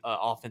UTEP's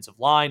offensive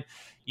line.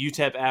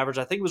 UTEP average,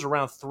 I think it was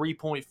around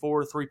 3.4,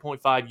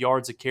 3.5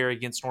 yards a carry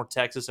against North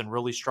Texas and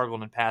really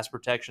struggled in pass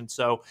protection.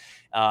 So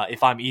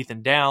if I'm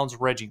Ethan Downs,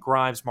 Reggie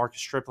Grimes,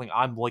 Marcus Stripling,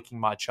 I'm licking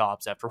my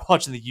chops after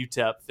watching the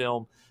UTEP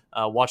film.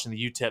 Watching the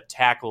UTEP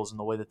tackles and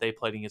the way that they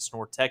played against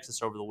North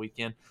Texas over the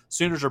weekend.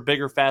 Sooners are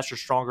bigger, faster,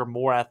 stronger,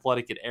 more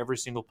athletic at every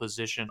single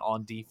position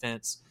on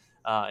defense,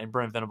 and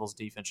Brent Venables'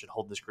 defense should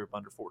hold this group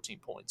under 14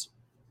 points.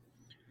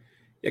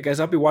 Yeah,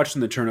 guys, I'll be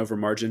watching the turnover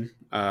margin.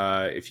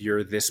 If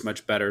you're this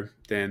much better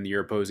than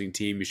your opposing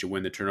team, you should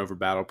win the turnover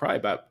battle, probably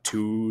about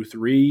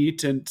 2-3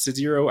 to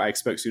 0. I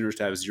expect Sooners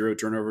to have 0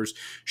 turnovers.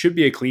 Should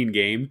be a clean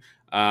game.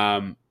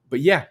 But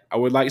yeah, I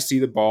would like to see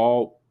the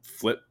ball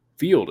flip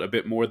field a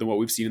bit more than what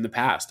we've seen in the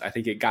past. I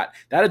think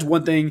that is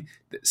one thing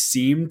that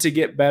seemed to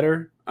get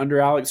better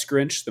under Alex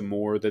Grinch the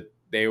more that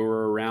they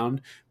were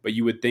around. But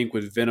you would think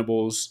with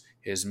Venables,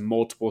 his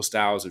multiple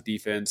styles of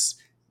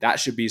defense, that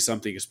should be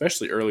something,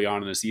 especially early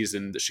on in the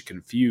season, that should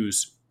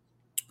confuse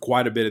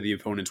quite a bit of the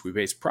opponents we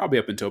face, probably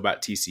up until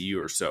about TCU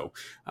or so,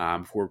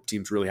 before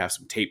teams really have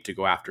some tape to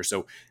go after.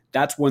 So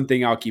that's one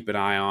thing I'll keep an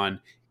eye on.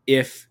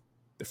 If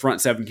the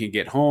front seven can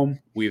get home,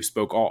 we've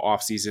spoke all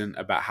offseason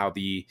about how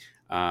the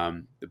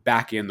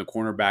back end, the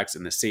cornerbacks,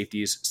 and the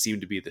safeties seem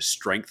to be the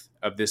strength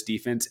of this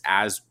defense.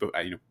 As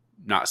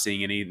not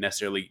seeing any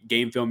necessarily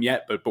game film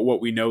yet, but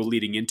what we know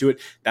leading into it,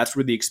 that's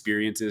where the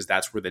experience is.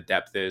 That's where the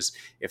depth is.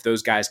 If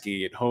those guys can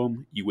get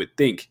home, you would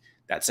think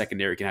that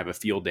secondary can have a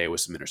field day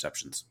with some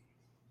interceptions.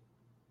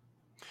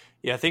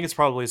 Yeah, I think it's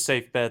probably a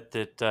safe bet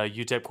that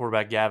UTEP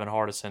quarterback Gavin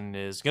Hardison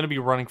is going to be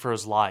running for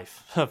his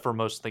life for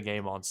most of the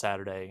game on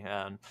Saturday.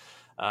 And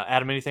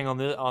Adam, anything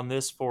on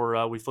this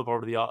before we flip over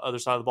to the other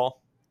side of the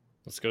ball?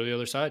 Let's go to the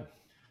other side.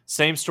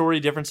 Same story,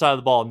 different side of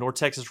the ball. North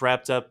Texas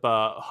wrapped up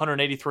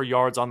 183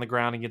 yards on the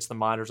ground against the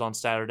Miners on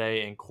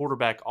Saturday, and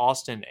quarterback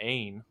Austin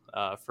Ain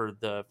for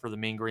the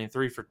Mean Green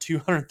Three for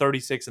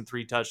 236 and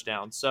 3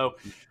 touchdowns. So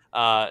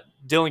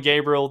Dylan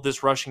Gabriel,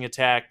 this rushing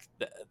attack,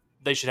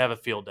 they should have a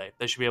field day.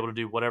 They should be able to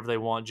do whatever they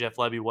want. Jeff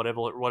Levy,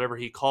 whatever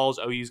he calls,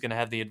 OU is going to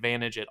have the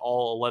advantage at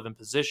all 11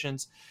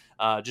 positions.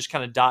 Just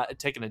kind of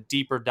taking a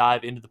deeper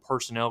dive into the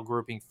personnel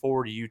grouping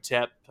for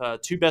UTEP.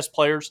 2 best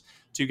players,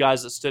 2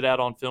 guys that stood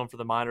out on film for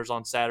the Miners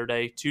on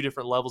Saturday. 2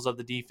 different levels of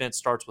the defense.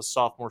 Starts with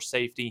sophomore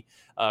safety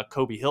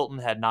Kobe Hilton,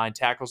 had 9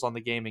 tackles on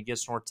the game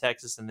against North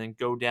Texas, and then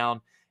go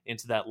down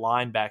into that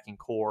linebacking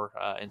core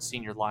and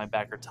senior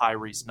linebacker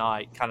Tyrese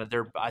Knight, kind of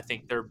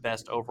their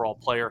best overall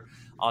player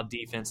on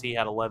defense. He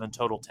had 11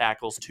 total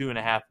tackles,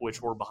 2.5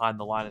 which were behind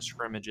the line of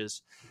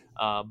scrimmages.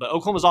 But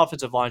Oklahoma's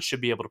offensive line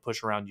should be able to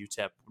push around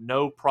UTEP.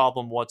 No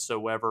problem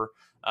whatsoever.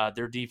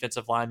 Their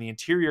defensive line, the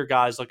interior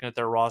guys looking at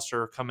their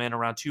roster, come in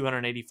around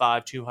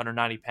 285,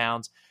 290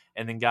 pounds.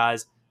 And then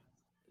guys,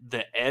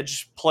 the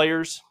edge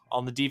players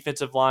on the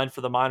defensive line for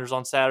the Miners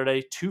on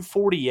Saturday,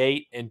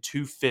 248 and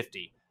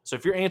 250. So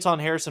if you're Anton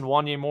Harrison,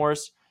 Wanye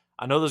Morris,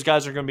 I know those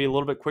guys are going to be a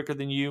little bit quicker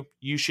than you.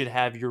 You should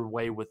have your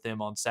way with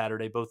them on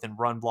Saturday, both in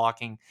run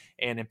blocking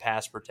and in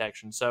pass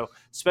protection. So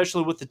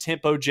especially with the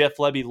tempo Jeff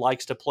Levy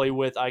likes to play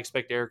with, I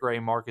expect Eric Gray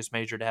and Marcus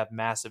Major to have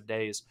massive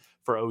days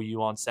for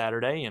OU on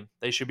Saturday, and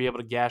they should be able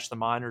to gash the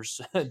Miners'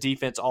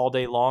 defense all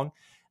day long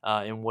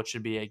in what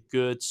should be a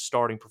good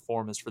starting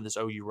performance for this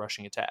OU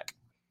rushing attack.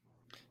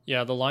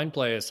 Yeah, the line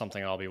play is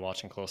something I'll be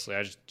watching closely.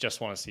 I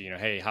just want to see,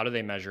 hey, how do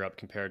they measure up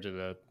compared to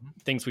the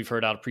things we've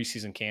heard out of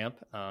preseason camp?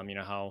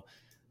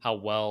 How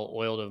well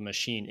oiled of a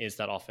machine is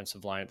that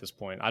offensive line at this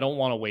point? I don't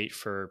want to wait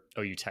for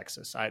OU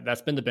Texas.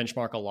 That's been the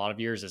benchmark a lot of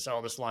years is,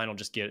 this line will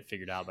just get it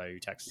figured out by OU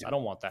Texas. I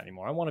don't want that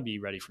anymore. I want to be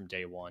ready from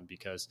day one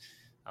because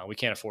we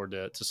can't afford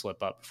to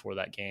slip up before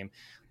that game.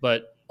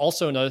 But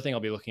also another thing I'll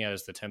be looking at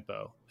is the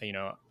tempo.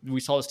 We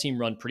saw this team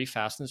run pretty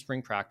fast in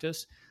spring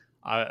practice.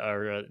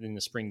 Or in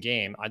the spring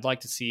game. I'd like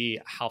to see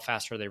how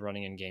fast are they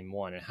running in game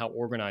 1 and how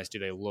organized do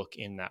they look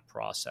in that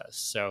process.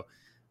 So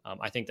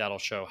I think that'll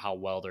show how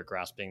well they're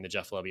grasping the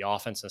Jeff Levy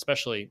offense, and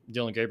especially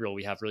Dylan Gabriel.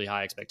 We have really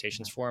high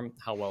expectations for him.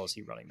 How well is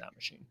he running that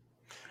machine?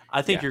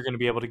 I think you're going to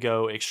be able to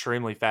go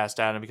extremely fast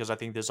at him because I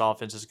think this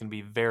offense is going to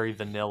be very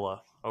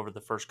vanilla over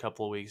the first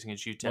couple of weeks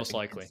against UTEP. Most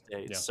likely.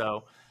 Yeah.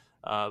 So,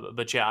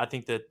 but yeah, I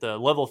think that the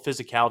level of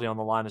physicality on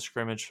the line of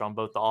scrimmage from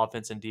both the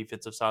offense and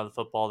defensive side of the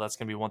football, that's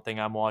going to be one thing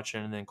I'm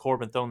watching. And then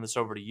Corbin, throwing this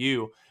over to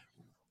you,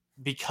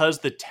 because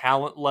the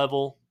talent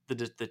level,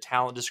 the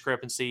talent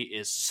discrepancy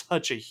is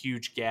such a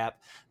huge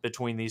gap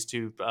between these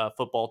two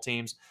football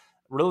teams.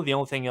 Really, the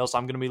only thing else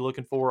I'm going to be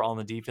looking for on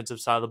the defensive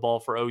side of the ball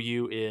for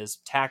OU is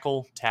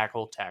tackle,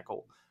 tackle,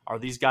 tackle. Are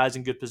these guys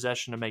in good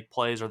possession to make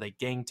plays? Are they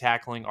gang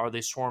tackling? Are they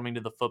swarming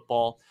to the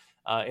football?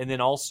 And then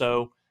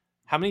also,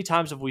 how many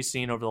times have we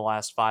seen over the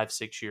last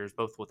 5-6 years,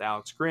 both with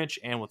Alex Grinch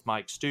and with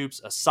Mike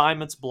Stoops,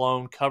 assignments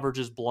blown,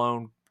 coverages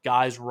blown,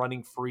 guys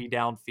running free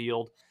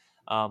downfield?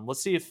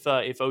 Let's see if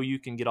OU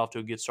can get off to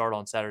a good start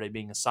on Saturday,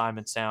 being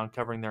assignment sound,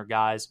 covering their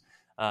guys,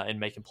 and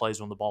making plays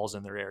when the ball's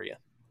in their area.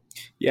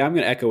 Yeah, I'm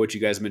going to echo what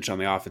you guys mentioned on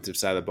the offensive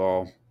side of the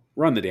ball.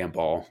 Run the damn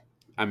ball.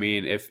 I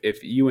mean, if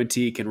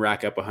UNT can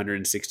rack up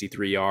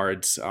 163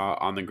 yards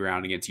on the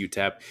ground against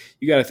UTEP,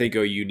 you got to think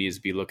OU needs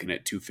to be looking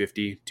at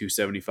 250,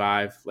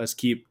 275. Let's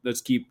keep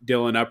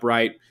Dylan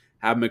upright.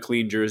 Have him a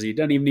clean jersey.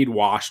 Doesn't even need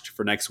washed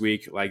for next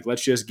week. Like,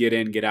 let's just get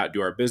in, get out,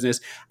 do our business.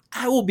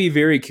 I will be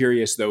very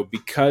curious though,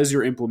 because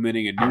you're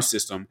implementing a new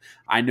system.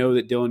 I know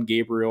that Dylan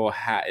Gabriel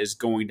is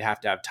going to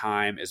have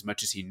time, as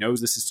much as he knows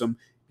the system.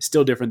 It's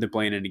still different than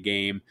playing in a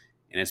game,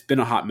 and it's been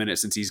a hot minute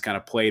since he's kind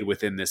of played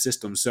within this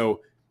system.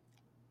 So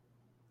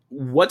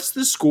what's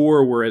the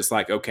score where it's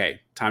like,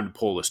 okay, time to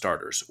pull the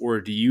starters? Or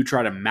do you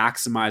try to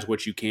maximize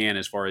what you can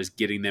as far as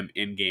getting them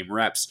in-game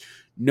reps,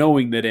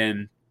 knowing that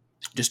in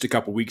just a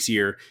couple weeks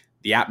here,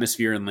 the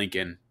atmosphere in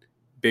Lincoln,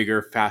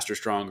 bigger, faster,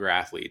 stronger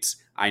athletes.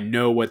 I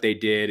know what they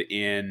did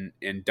in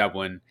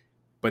Dublin,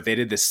 but they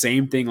did the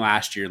same thing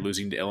last year,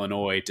 losing to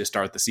Illinois to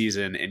start the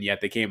season, and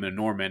yet they came into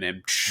Norman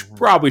and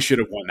probably should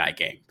have won that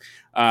game.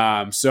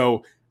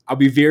 So I'll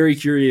be very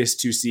curious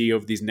to see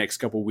over these next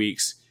couple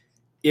weeks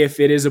if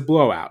it is a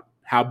blowout.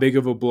 How big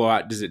of a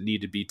blowout does it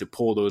need to be to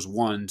pull those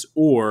ones,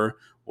 or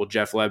will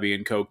Jeff Levy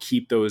and co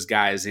keep those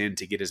guys in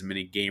to get as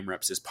many game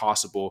reps as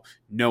possible,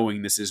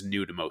 knowing this is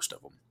new to most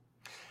of them?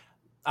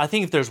 I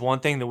think if there's one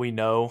thing that we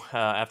know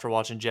after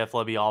watching Jeff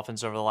Levy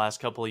offense over the last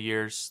couple of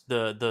years,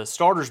 the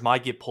starters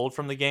might get pulled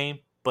from the game,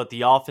 but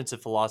the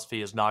offensive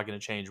philosophy is not going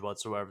to change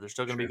whatsoever. They're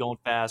still going to be going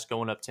fast,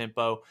 going up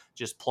tempo,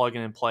 just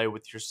plugging and play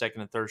with your second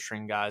and third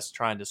string guys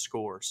trying to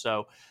score.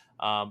 So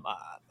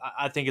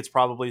I think it's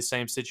probably the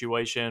same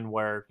situation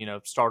where,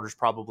 starters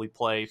probably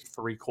play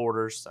 3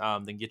 quarters,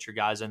 then get your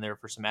guys in there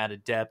for some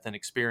added depth and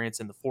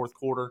experience in the fourth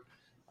quarter.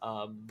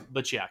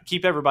 But yeah,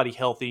 keep everybody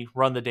healthy,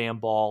 run the damn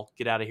ball,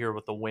 get out of here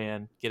with a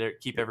win,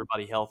 keep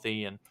everybody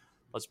healthy, and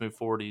let's move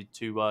forward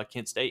to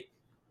Kent State.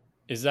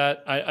 Is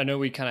that, I know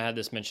we kind of had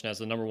this mentioned as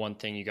the number one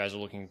thing you guys are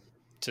looking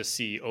to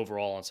see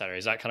overall on Saturday.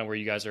 Is that kind of where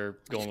you guys are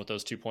going with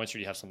those 2 points, or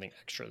do you have something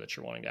extra that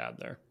you're wanting to add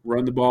there?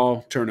 Run the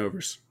ball,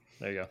 turnovers.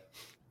 There you go.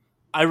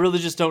 I really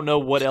just don't know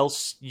what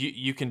else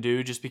you can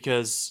do, just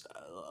because,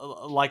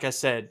 like I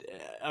said,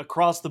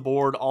 across the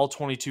board, all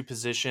 22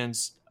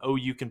 positions,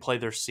 OU can play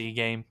their C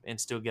game and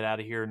still get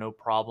out of here, no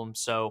problem.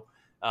 So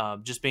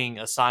just being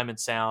assignment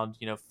sound,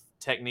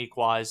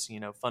 technique-wise,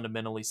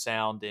 fundamentally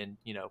sound, and,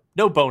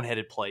 no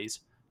boneheaded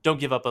plays. Don't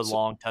give up a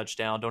long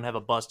touchdown. Don't have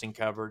a busting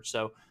coverage.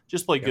 So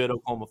just play good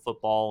Oklahoma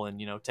football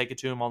and, take it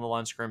to them on the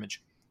line of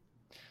scrimmage.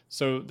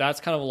 So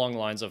that's kind of along the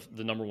lines of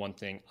the number one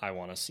thing I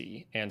want to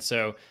see. And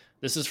so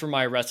this is for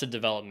my Arrested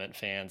Development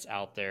fans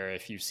out there.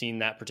 If you've seen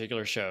that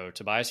particular show,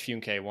 Tobias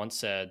Funke once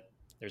said,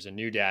 there's a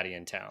new daddy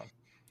in town,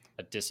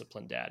 a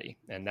disciplined daddy.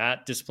 And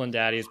that disciplined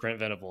daddy is Brent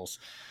Venables.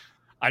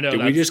 I know.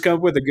 Did we just come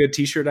up with a good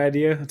t-shirt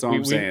idea? That's all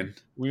I'm saying.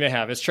 We may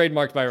have. It's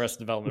trademarked by Arrested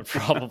Development,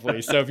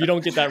 probably. So if you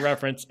don't get that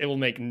reference, it will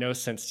make no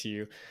sense to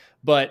you.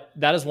 But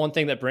that is one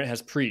thing that Brent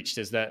has preached,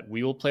 is that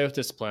we will play with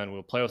discipline. We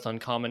will play with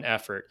uncommon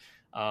effort.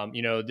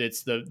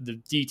 It's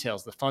the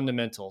details, the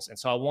fundamentals. And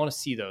so I want to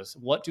see those.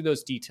 What do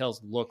those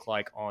details look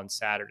like on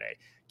Saturday?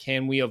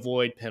 Can we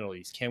avoid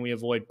penalties? Can we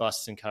avoid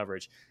busts in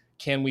coverage?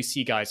 Can we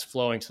see guys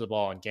flowing to the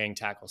ball and gang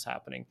tackles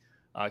happening?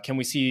 Can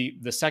we see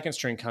the second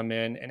string come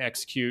in and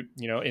execute,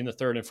 in the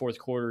third and fourth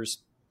quarters,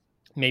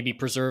 maybe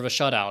preserve a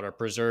shutout or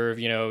preserve,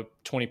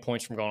 20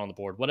 points from going on the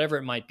board, whatever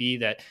it might be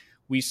that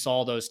we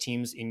saw those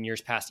teams in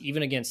years past,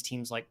 even against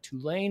teams like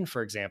Tulane,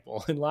 for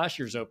example, in last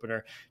year's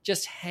opener,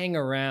 just hang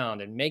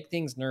around and make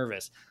things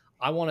nervous.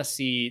 I want to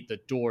see the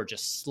door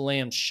just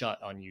slammed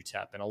shut on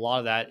UTEP. And a lot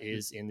of that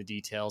is in the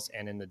details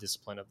and in the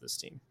discipline of this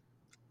team.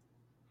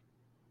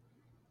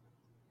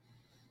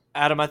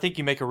 Adam, I think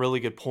you make a really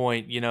good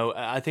point.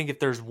 I think if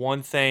there's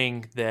one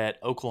thing that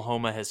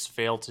Oklahoma has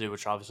failed to do,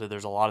 which obviously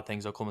there's a lot of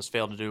things Oklahoma's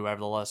failed to do over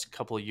the last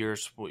couple of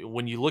years,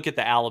 when you look at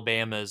the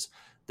Alabamas,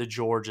 the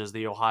Georgias,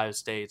 the Ohio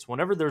States,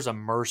 whenever there's a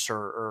Mercer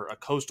or a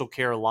Coastal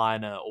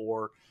Carolina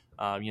or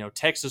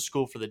Texas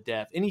School for the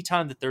Deaf,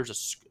 anytime that there's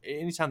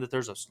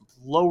a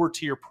lower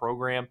tier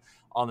program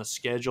on the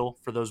schedule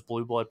for those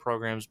blue blood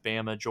programs,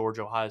 Bama,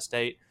 Georgia, Ohio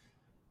State,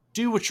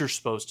 do what you're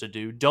supposed to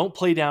do. Don't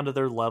play down to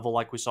their level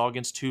like we saw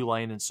against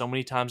Tulane and so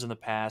many times in the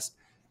past.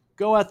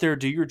 Go out there,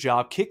 do your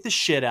job, kick the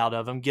shit out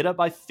of them, get up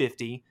by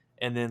 50,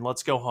 and then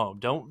let's go home.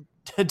 Don't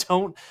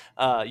turn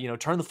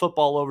the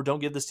football over. Don't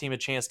give this team a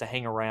chance to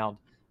hang around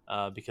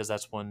because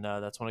that's when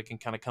it can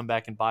kind of come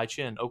back and bite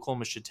you. And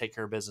Oklahoma should take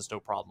care of business,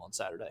 no problem, on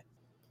Saturday.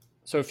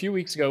 So a few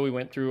weeks ago, we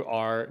went through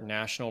our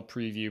national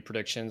preview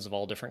predictions of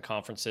all different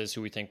conferences,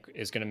 who we think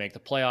is going to make the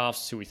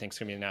playoffs, who we think is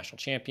going to be the national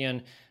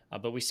champion.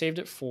 But we saved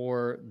it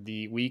for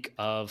the week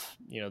of,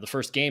 the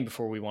first game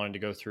before we wanted to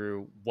go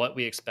through what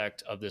we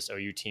expect of this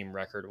OU team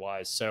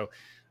record-wise. So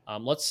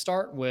let's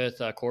start with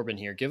Corbin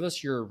here. Give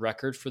us your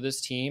record for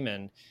this team,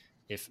 and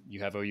if you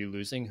have OU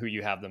losing, who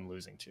you have them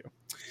losing to.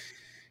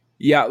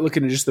 Yeah,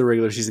 looking at just the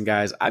regular season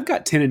guys, I've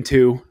got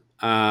 10-2.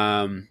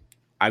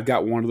 I've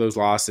got one of those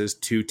losses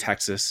to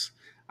Texas.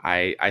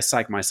 I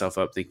psych myself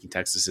up thinking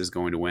Texas is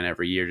going to win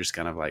every year, just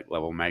kind of like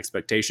level my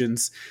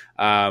expectations.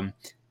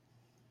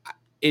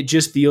 It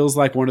just feels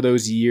like one of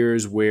those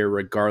years where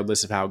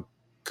regardless of how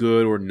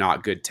good or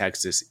not good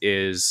Texas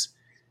is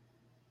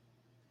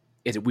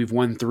we've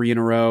won 3 in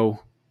a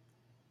row.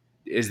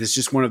 Is this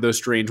just one of those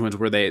strange ones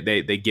where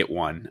they get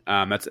one?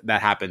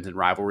 That happens in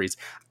rivalries.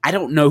 I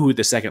don't know who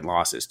the second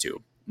loss is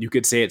to. You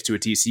could say it's to a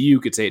TCU. You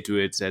could say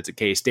it's a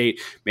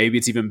K-State. Maybe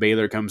it's even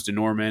Baylor comes to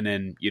Norman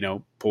and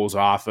pulls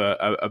off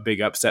a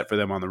big upset for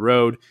them on the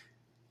road.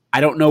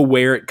 I don't know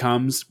where it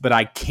comes, but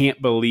I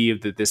can't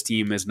believe that this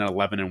team is an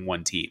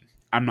 11-1 team.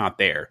 I'm not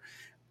there.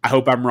 I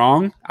hope I'm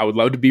wrong. I would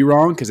love to be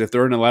wrong, because if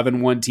they're an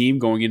 11-1 team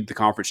going into the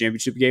conference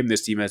championship game,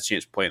 this team has a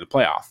chance to play in the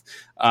playoff.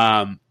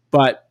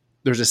 But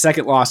there's a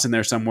second loss in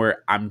there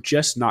somewhere. I'm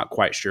just not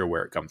quite sure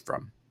where it comes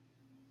from.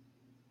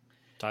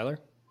 Tyler?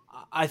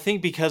 I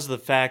think because of the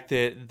fact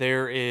that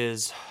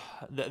there's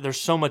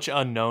so much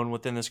unknown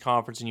within this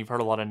conference, and you've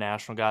heard a lot of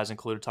national guys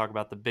included talk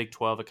about the Big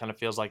 12. It kind of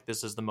feels like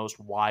this is the most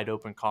wide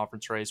open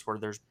conference race, where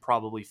there's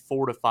probably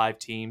 4 to 5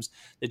 teams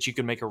that you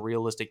can make a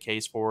realistic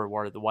case for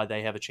why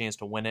they have a chance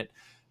to win it.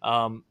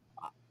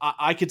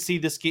 I could see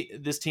this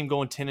team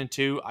going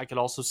 10-2. I could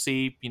also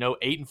see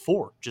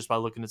 8-4 just by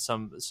looking at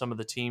some of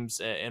the teams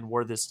and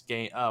where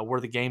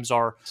the games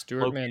are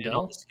Stuart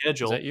Mandel on the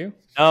schedule. Is that you?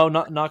 No,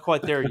 not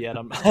quite there yet.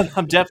 I'm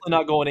definitely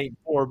not going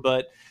 8-4,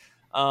 but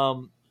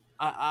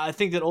I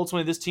think that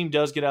ultimately this team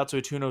does get out to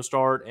a 2-0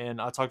 start, and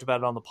I talked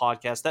about it on the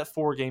podcast. That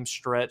 4-game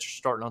stretch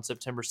starting on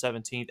September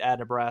 17th at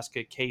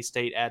Nebraska,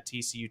 K-State, at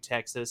TCU,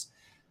 Texas.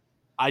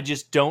 I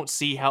just don't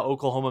see how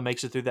Oklahoma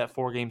makes it through that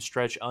 4-game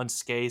stretch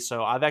unscathed.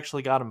 So I've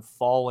actually got them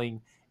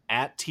falling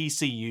at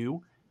TCU.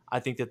 I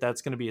think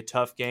that's going to be a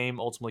tough game,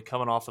 ultimately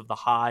coming off of the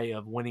high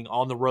of winning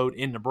on the road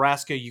in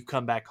Nebraska. You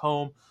come back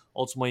home.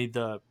 Ultimately,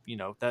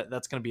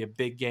 that's going to be a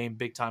big game,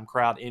 big-time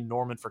crowd in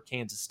Norman for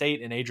Kansas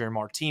State and Adrian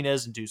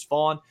Martinez and Deuce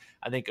Vaughn.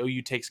 I think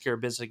OU takes care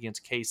of business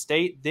against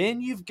K-State.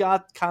 Then you've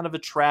got kind of a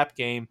trap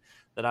game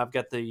that I've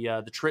got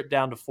the trip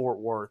down to Fort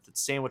Worth.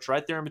 It's sandwiched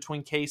right there in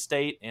between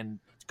K-State and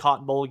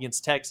Cotton Bowl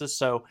against Texas.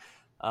 So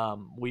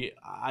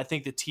I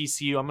think that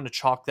TCU, I'm going to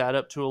chalk that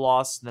up to a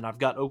loss. Then I've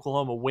got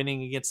Oklahoma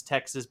winning against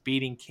Texas,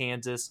 beating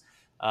Kansas,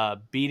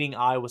 beating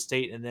Iowa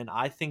State. And then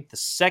I think the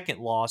second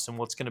loss in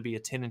what's going to be a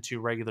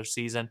 10-2 regular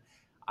season,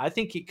 I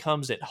think it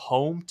comes at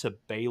home to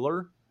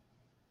Baylor.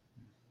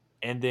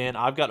 And then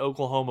I've got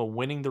Oklahoma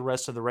winning the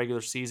rest of the regular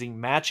season,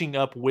 matching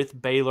up with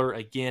Baylor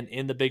again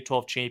in the Big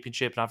 12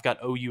 championship. And I've got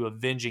OU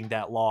avenging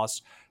that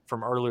loss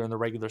from earlier in the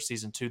regular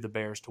season to the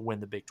Bears to win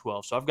the Big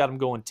 12. So I've got them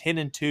going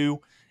 10-2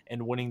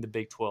 and winning the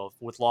Big 12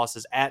 with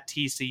losses at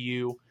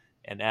TCU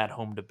and at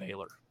home to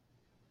Baylor.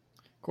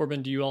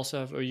 Corbin, do you also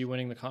have OU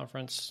winning the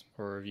conference,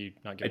 or have you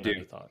not given that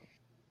any thought?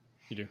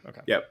 You do?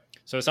 Okay. Yep.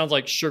 So it sounds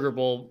like Sugar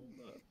Bowl,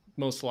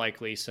 most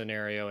likely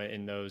scenario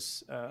in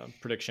those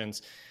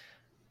predictions.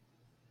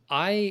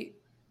 I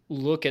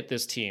look at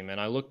this team and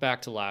I look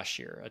back to last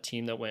year, a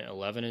team that went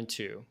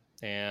 11-2,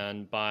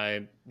 and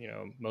by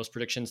most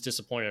predictions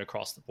disappointed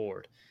across the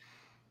board.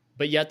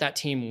 But yet that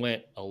team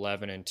went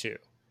 11-2.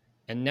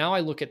 And now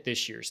I look at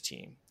this year's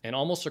team, and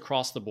almost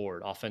across the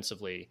board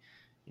offensively,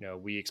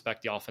 we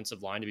expect the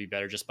offensive line to be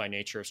better just by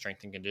nature of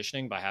strength and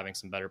conditioning, by having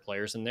some better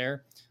players in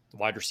there. The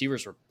wide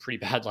receivers were pretty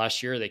bad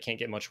last year. They can't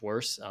get much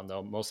worse.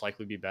 They'll most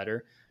likely be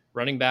better.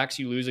 Running backs,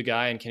 you lose a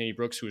guy in Kennedy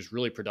Brooks who is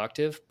really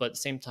productive, but at the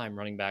same time,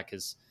 running back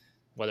is,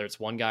 whether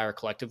it's one guy or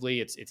collectively,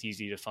 it's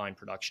easy to find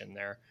production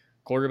there.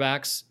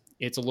 Quarterbacks,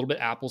 it's a little bit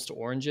apples to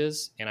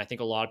oranges, and I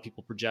think a lot of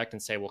people project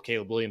and say, well,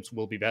 Caleb Williams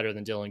will be better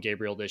than Dylan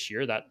Gabriel this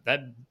year. That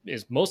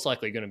is most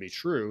likely going to be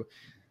true,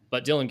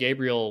 but Dylan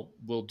Gabriel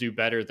will do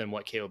better than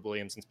what Caleb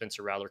Williams and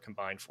Spencer Rattler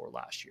combined for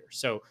last year.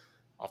 So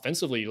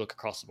offensively, you look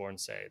across the board and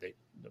say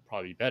they'll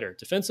probably be better.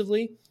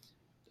 Defensively,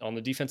 on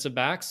the defensive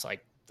backs,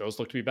 those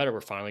look to be better.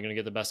 We're finally going to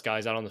get the best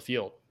guys out on the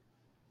field.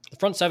 The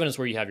front seven is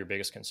where you have your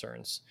biggest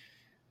concerns.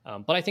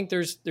 But I think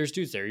there's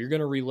dudes there. You're going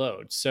to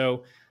reload.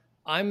 So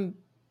I'm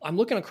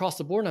looking across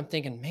the board and I'm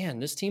thinking, man,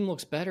 this team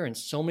looks better in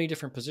so many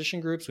different position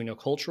groups. We know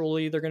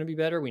culturally they're going to be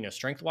better. We know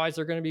strength-wise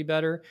they're going to be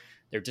better.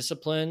 Their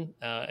discipline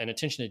and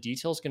attention to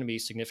detail is going to be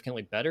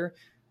significantly better.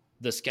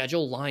 The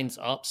schedule lines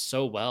up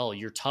so well.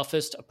 Your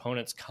toughest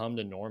opponents come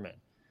to Norman.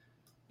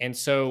 And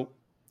so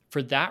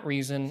for that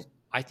reason,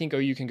 I think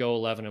OU can go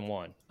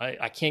 11-1.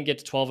 I can't get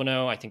to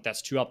 12-0. I think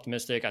that's too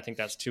optimistic. I think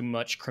that's too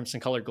much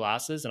crimson-colored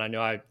glasses, and I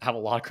know I have a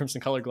lot of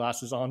crimson-colored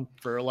glasses on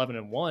for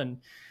 11-1.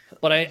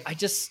 But I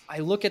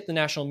look at the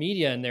national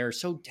media, and they're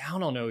so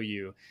down on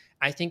OU.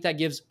 I think that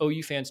gives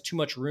OU fans too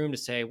much room to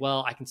say,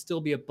 well, I can still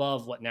be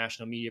above what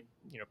national media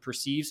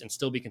perceives and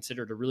still be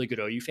considered a really good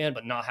OU fan,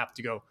 but not have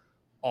to go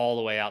all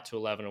the way out to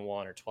 11-1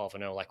 or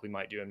 12-0 like we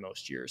might do in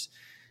most years.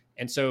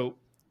 And so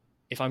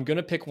if I'm going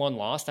to pick one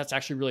loss, that's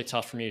actually really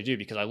tough for me to do,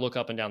 because I look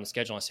up and down the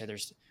schedule and I say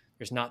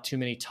there's not too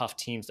many tough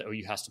teams that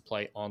OU has to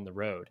play on the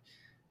road.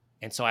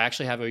 And so I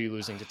actually have OU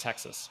losing to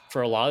Texas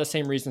for a lot of the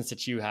same reasons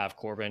that you have,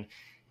 Corbin.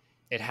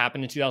 It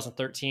happened in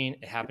 2013.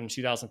 It happened in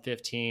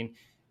 2015.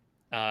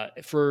 That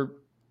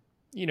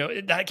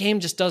game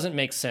just doesn't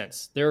make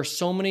sense. There are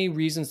so many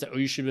reasons that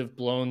OU should have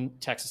blown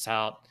Texas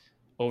out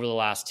over the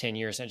last 10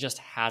 years, and it just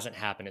hasn't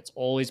happened. It's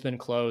always been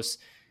close.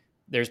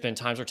 There's been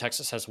times where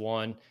Texas has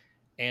won.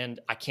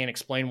 And I can't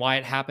explain why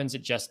it happens.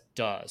 It just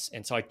does.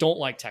 And so I don't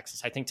like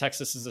Texas. I think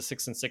Texas is a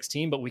 6-6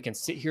 team, but we can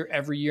sit here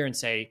every year and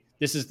say,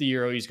 this is the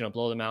year OU's going to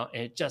blow them out.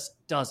 And it just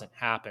doesn't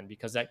happen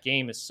because that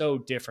game is so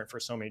different for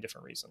so many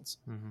different reasons.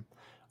 Mm-hmm.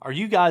 Are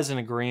you guys in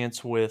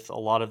agreement with a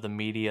lot of the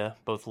media,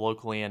 both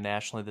locally and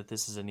nationally, that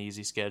this is an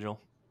easy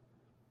schedule?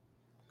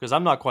 Because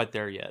I'm not quite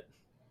there yet.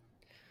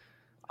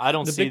 I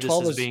don't see this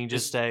as being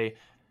just a...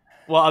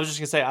 Well, I was just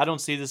going to say, I don't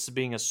see this as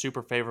being a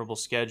super favorable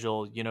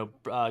schedule. You know,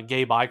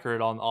 Gabe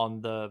Eichert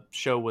on the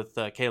show with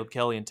Caleb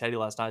Kelly and Teddy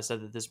last night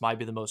said that this might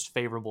be the most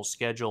favorable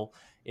schedule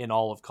in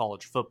all of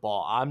college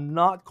football. I'm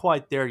not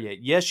quite there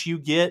yet. Yes, you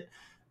get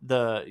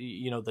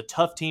the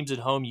tough teams at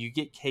home. You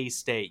get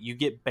K-State, you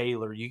get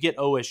Baylor, you get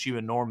OSU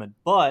and Norman.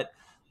 But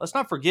let's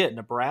not forget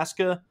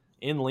Nebraska,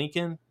 in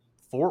Lincoln,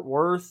 Fort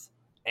Worth,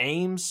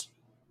 Ames,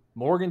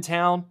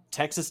 Morgantown,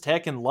 Texas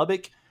Tech, and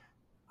Lubbock.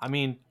 I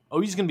mean,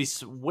 OU's going to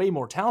be way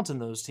more talented than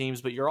those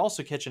teams, but you're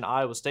also catching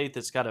Iowa State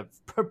that's got a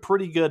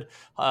pretty good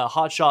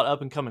hotshot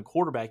up-and-coming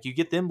quarterback. You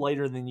get them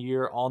later in the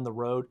year on the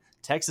road.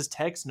 Texas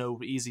Tech's no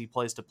easy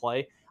place to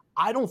play.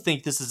 I don't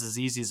think this is as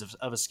easy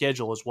of a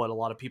schedule as what a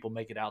lot of people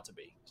make it out to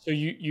be. So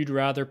you'd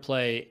rather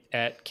play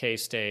at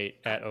K-State,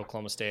 at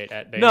Oklahoma State,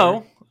 at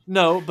Baylor?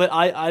 No, but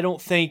I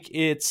don't think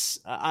it's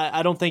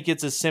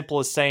as simple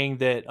as saying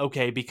that,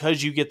 okay,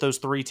 because you get those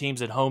three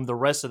teams at home, the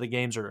rest of the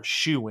games are a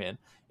shoe-in.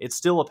 It's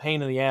still a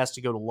pain in the ass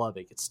to go to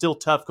Lubbock. It's still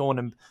tough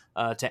going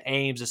to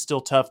Ames. It's still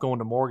tough going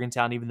to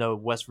Morgantown, even though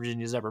West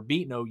Virginia's ever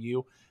beaten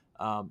OU.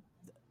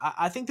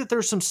 I think that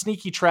there's some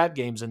sneaky trap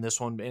games in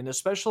this one, and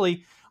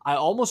especially I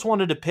almost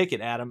wanted to pick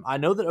it, Adam. I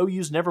know that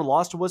OU's never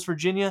lost to West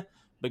Virginia,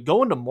 but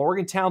going to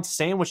Morgantown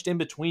sandwiched in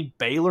between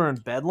Baylor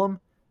and Bedlam,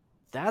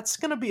 that's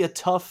going to be a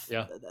tough.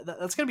 Yeah.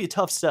 That's going to be a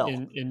tough sell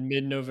in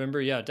mid-November.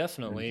 Yeah,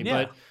 definitely. Yeah.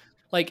 But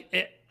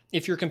like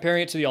if you're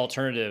comparing it to the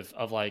alternative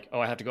of like, oh,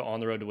 I have to go on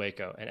the road to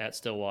Waco and at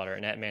Stillwater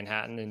and at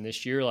Manhattan, and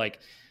this year, like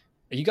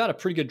you got a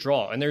pretty good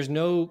draw, and there's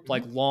no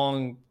like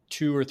long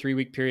 2 or 3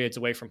 week periods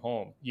away from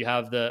home. You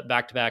have the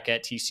back-to-back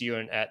at TCU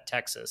and at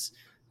Texas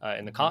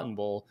in the Cotton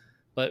Bowl,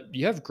 but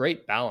you have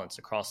great balance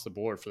across the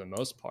board for the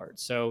most part.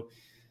 So,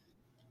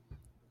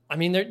 I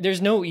mean,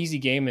 there's no easy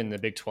game in the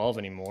Big 12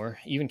 anymore.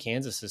 Even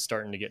Kansas is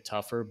starting to get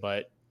tougher,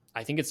 but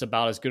I think it's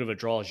about as good of a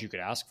draw as you could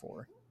ask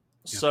for.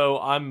 Yeah. So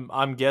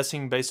I'm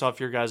guessing based off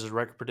your guys'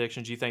 record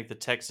predictions, you think that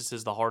Texas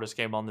is the hardest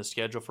game on the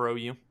schedule for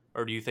OU,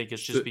 or do you think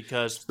it's just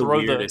because the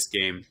weirdest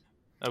game?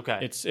 Okay,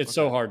 it's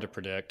so hard to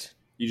predict.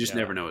 You just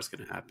never know what's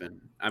going to happen.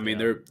 I mean,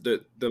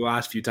 the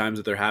last few times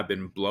that there have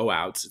been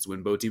blowouts, it's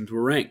when both teams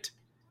were ranked,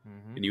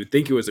 and you would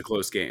think it was a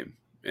close game,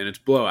 and it's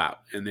blowout,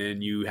 and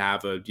then you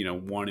have a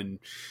 1-2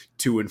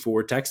 and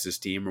 4 Texas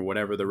team or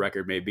whatever the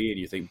record may be, and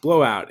you think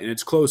blowout, and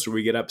it's close, or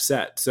we get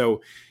upset.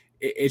 So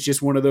it's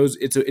just one of those.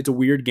 It's a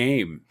weird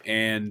game,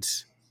 and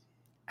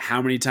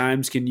how many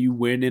times can you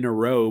win in a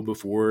row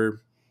before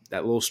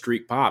that little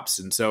streak pops?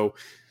 And so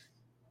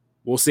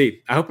we'll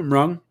see. I hope I'm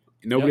wrong.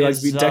 Nobody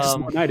likes beating Texas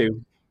more than I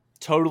do.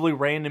 Totally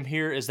random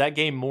here. Is that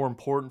game more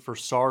important for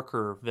Sark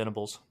or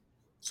Venables?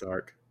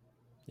 Sark.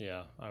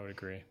 Yeah, I would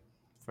agree.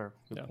 Fair.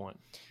 Good point.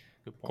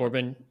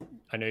 Corbin,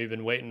 I know you've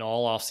been waiting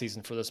all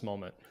offseason for this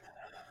moment.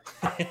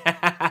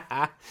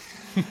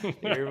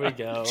 Here we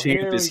go.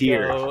 Champ is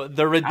here.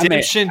 The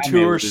redemption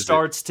tour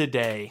starts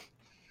today.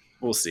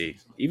 We'll see.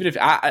 Even if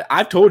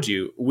I've told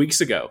you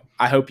weeks ago,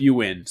 I hope you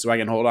win so I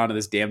can hold on to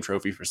this damn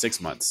trophy for 6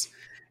 months,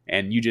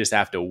 and you just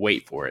have to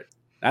wait for it.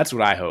 That's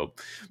what I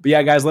hope. But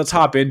yeah, guys, let's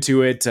hop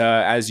into it.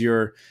 As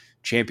your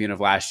champion of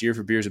last year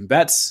for beers and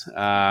bets,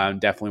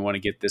 definitely want to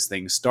get this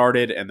thing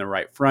started in the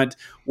right front.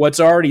 What's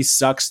already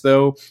sucks,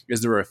 though,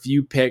 is there were a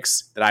few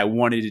picks that I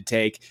wanted to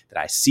take that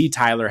I see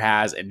Tyler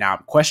has, and now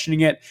I'm questioning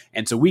it.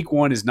 And so week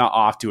 1 is not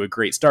off to a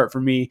great start for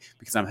me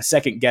because I'm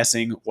second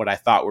guessing what I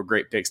thought were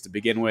great picks to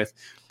begin with.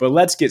 But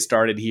let's get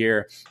started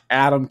here.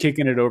 Adam,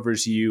 kicking it over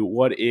to you.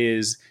 What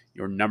is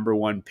your number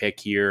 1 pick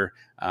here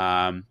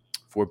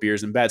for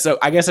beers and bets? So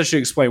I guess I should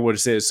explain what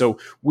it is. So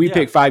we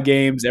pick 5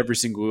 games every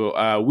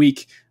single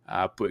week,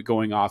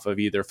 going off of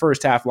either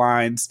first half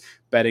lines,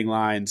 betting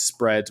lines,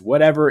 spreads,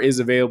 whatever is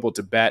available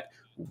to bet,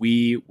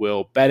 we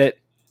will bet it.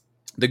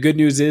 The good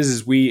news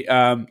is we,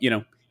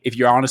 if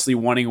you're honestly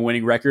wanting a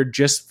winning record,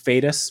 just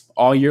fade us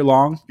all year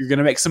long. You're going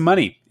to make some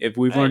money if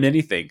we've learned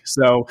anything.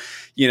 So,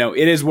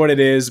 it is what it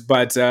is.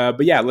 But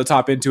yeah, let's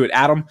hop into it.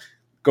 Adam,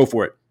 go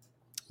for it.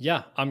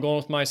 Yeah, I'm going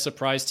with my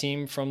surprise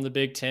team from the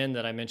Big Ten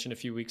that I mentioned a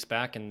few weeks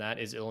back, and that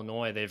is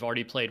Illinois. They've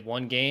already played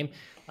 1 game.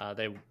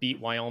 They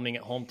beat Wyoming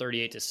at home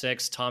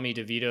 38-6. Tommy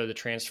DeVito, the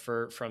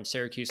transfer from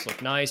Syracuse,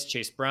 looked nice.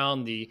 Chase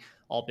Brown, the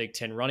all Big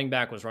Ten running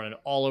back, was running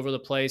all over the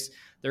place.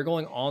 They're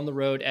going on the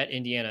road at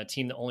Indiana, a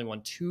team that only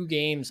won 2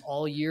 games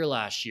all year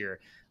last year,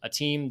 a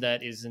team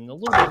that is in a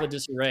little bit of a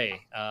disarray.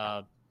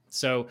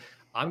 So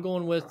I'm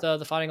going with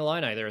the Fighting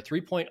Illini. They're a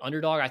 3-point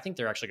underdog. I think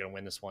they're actually going to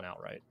win this one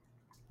outright.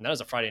 And that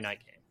is a Friday night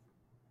game.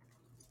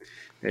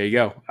 There you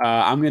go.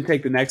 I'm going to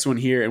take the next one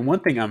here. And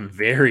one thing I'm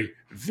very,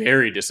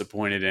 very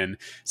disappointed in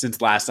since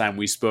last time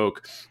we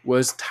spoke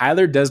was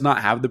Tyler does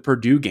not have the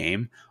Purdue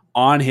game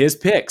on his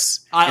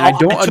picks. And I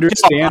don't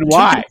understand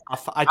why.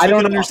 I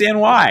don't understand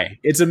why.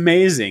 It's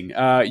amazing.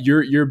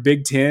 Your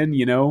Big Ten,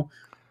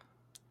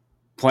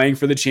 playing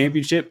for the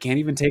championship, can't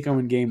even take them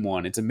in game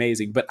one. It's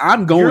amazing. But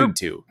I'm going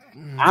to.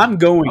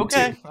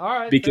 Okay. All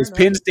right. Because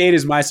Penn State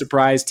is my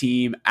surprise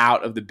team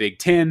out of the Big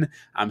Ten.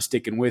 I'm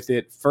sticking with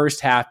it.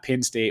 First half,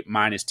 Penn State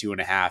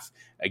 -2.5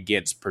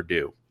 against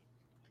Purdue.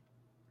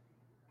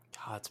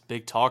 God, it's a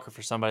big talker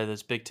for somebody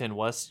that's Big Ten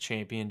West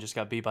champion, just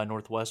got beat by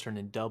Northwestern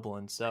in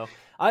Dublin. So,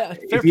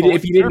 if you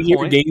didn't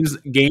hear,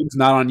 games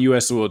not on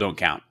U.S. soil don't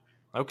count.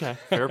 Okay,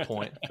 fair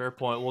point. Fair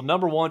point. Well,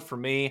 number one for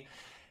me,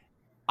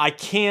 I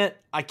can't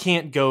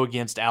go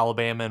against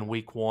Alabama in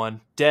week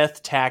one.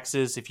 Death,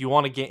 taxes. If you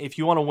want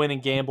to win in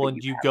gambling,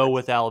 you go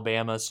with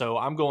Alabama. So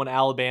I'm going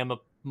Alabama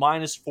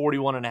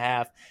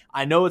 -41.5.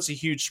 I know it's a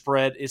huge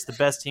spread. It's the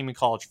best team in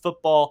college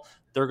football.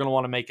 They're going to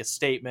want to make a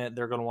statement.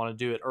 They're going to want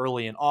to do it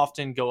early and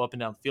often, go up and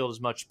down the field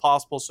as much as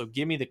possible. So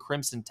give me the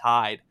Crimson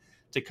Tide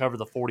to cover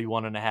the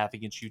 41.5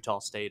 against Utah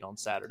State on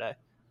Saturday.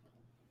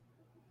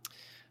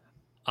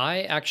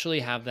 I actually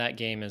have that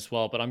game as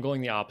well, but I'm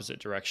going the opposite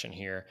direction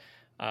here.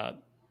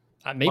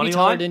 Maybe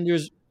Tyler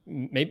Dinder's.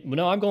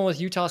 No, I'm going with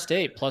Utah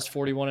State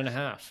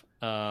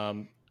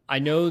 +41.5. I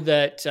know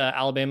that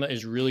Alabama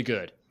is really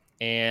good,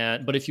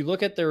 but if you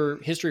look at their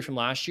history from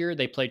last year,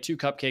 they played two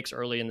cupcakes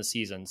early in the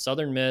season: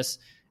 Southern Miss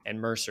and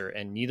Mercer,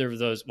 and neither of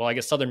those. Well, I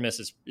guess Southern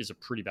Miss is a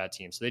pretty bad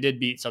team, so they did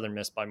beat Southern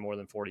Miss by more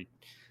than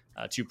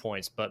 42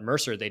 points, but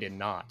Mercer they did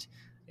not,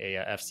 a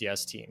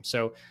FCS team.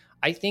 So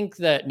I think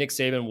that Nick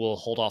Saban will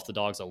hold off the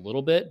dogs a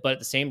little bit, but at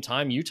the same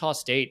time, Utah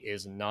State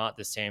is not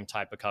the same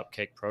type of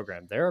cupcake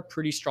program. They're a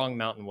pretty strong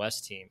Mountain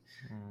West team.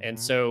 Mm-hmm. And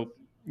so,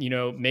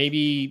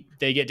 maybe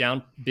they get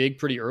down big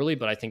pretty early,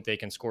 but I think they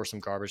can score some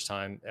garbage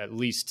time at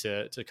least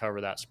to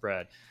cover that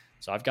spread.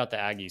 So I've got the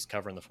Aggies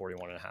covering the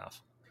 41.5.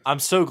 I'm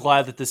so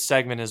glad that this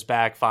segment is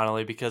back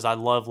finally, because I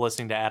love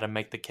listening to Adam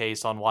make the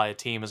case on why a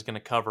team is going to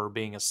cover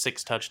being a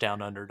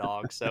 6-touchdown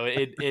underdog. So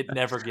it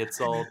never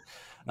gets old.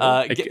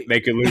 They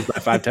could lose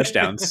by 5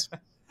 touchdowns.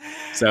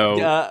 So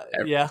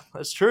yeah,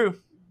 that's true.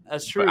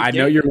 That's true. I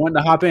know you're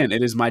wanting to hop in.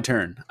 It is my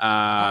turn.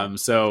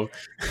 So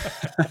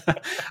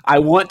I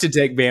want to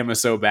take Bama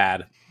so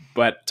bad,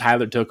 but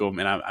Tyler took them,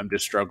 and I'm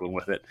just struggling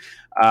with it.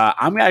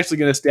 I'm actually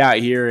going to stay out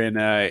here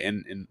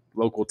in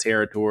local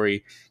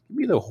territory. Give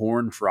me the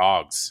Horned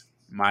Frogs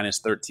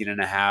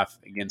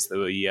 -13.5 against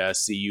the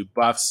CU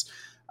Buffs.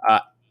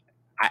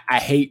 I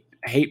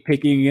hate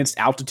picking against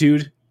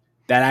altitude.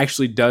 That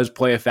actually does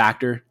play a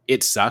factor.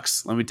 It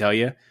sucks, let me tell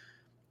you.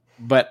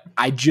 But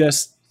I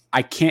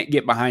can't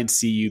get behind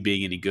CU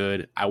being any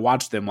good. I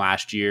watched them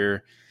last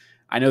year.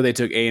 I know they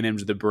took A&M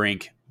to the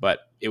brink,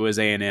 but it was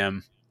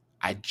A&M.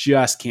 I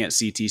just can't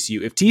see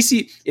TCU. If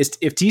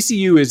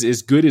TCU is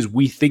as good as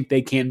we think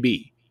they can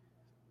be,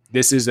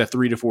 this is a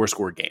 3-4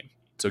 score game.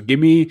 So give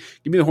me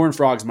the Horned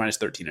Frogs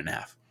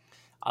 -13.5.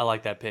 I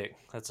like that pick.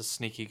 That's a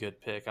sneaky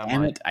good pick.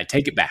 Damn it, I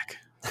take it back.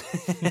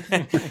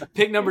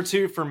 Pick number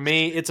 2 for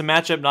me. It's a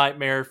matchup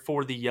nightmare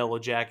for the Yellow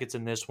Jackets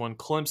in this one.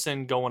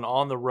 Clemson going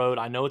on the road.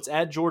 I know it's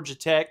at Georgia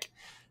Tech.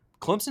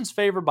 Clemson's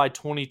favored by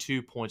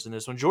 22 points in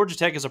this one. Georgia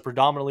Tech is a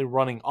predominantly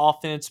running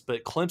offense,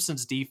 but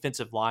Clemson's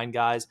defensive line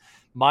guys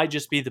might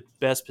just be the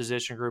best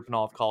position group in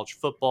all of college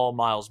football.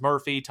 Miles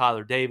Murphy,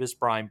 Tyler Davis,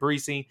 Brian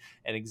Breesy,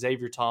 and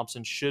Xavier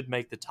Thompson should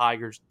make the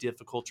Tigers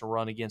difficult to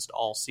run against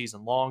all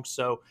season long.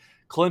 So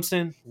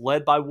Clemson,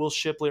 led by Will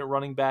Shipley at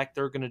running back,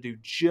 they're going to do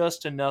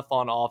just enough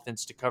on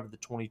offense to cover the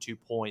 22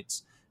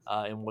 points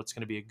in what's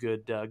going to be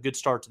a good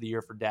start to the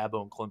year for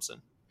Dabo and Clemson.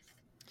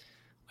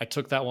 I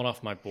took that one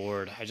off my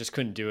board. I just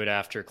couldn't do it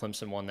after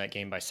Clemson won that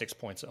game by 6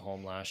 points at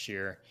home last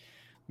year.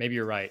 Maybe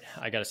you're right.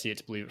 I got to see it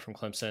to believe it from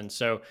Clemson.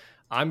 So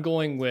I'm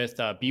going with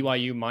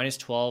BYU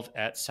 -12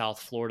 at South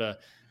Florida.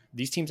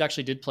 These teams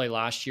actually did play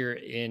last year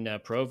in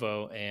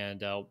Provo, and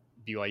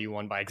BYU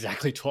won by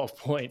exactly 12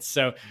 points.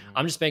 So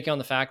I'm just banking on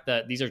the fact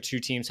that these are two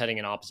teams heading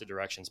in opposite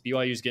directions.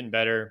 BYU is getting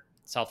better.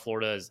 South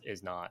Florida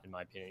is not, in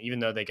my opinion, even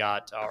though they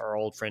got our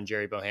old friend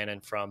Jerry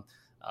Bohannon from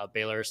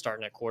Baylor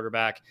starting at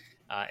quarterback.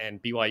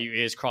 And BYU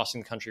is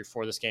crossing the country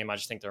for this game. I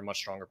just think they're a much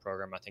stronger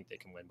program. I think they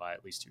can win by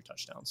at least 2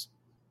 touchdowns.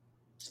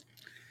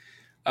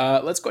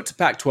 Let's go to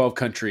Pac-12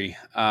 country.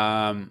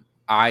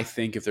 I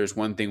think if there's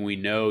one thing we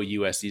know,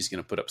 USC is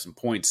going to put up some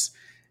points.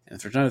 And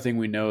if there's another thing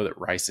we know, that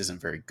Rice isn't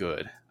very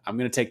good. I'm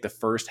going to take the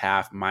first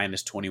half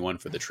 -21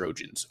 for the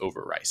Trojans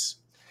over Rice.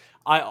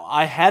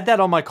 I had that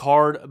on my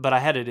card, but I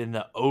had it in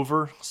the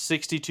over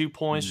 62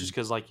 points just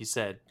because, like you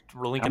said,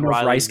 Lincoln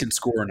Riley. Rice can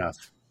score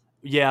enough.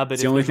 Yeah, but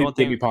it's the only thing that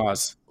gave me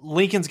pause.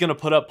 Lincoln's going to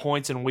put up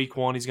points in week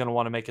 1. He's going to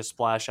want to make a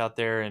splash out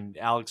there. And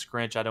Alex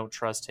Grinch, I don't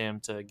trust him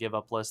to give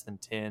up less than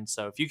 10.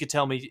 So if you could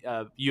tell me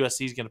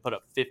USC is going to put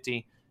up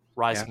 50,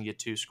 Rice can get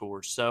 2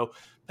 scores. So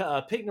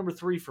pick number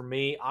 3 for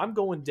me, I'm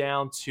going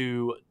down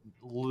to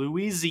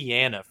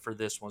Louisiana for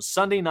this one.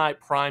 Sunday night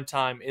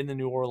primetime in the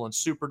New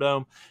Orleans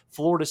Superdome.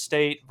 Florida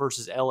State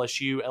versus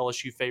LSU.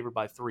 LSU favored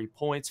by 3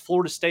 points.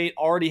 Florida State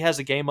already has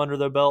a game under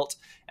their belt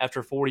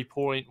after a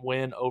 40-point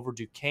win over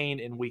Duquesne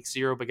in week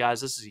 0. But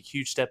guys, this is a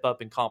huge step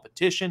up in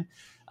competition.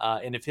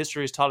 And if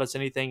history has taught us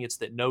anything, it's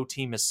that no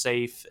team is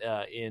safe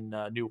in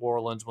New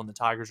Orleans when the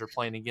Tigers are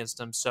playing against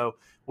them. So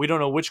we don't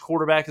know which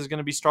quarterback is going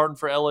to be starting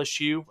for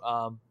LSU,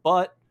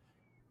 but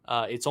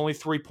it's only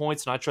 3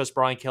 points, and I trust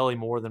Brian Kelly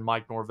more than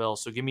Mike Norvell.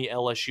 So give me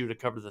LSU to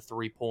cover the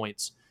 3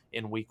 points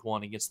in week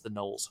 1 against the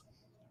Noles.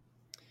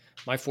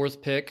 My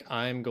 4th pick,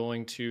 I'm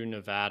going to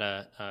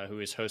Nevada, who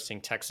is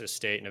hosting Texas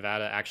State.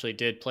 Nevada actually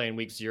did play in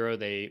week 0.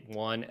 They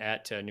won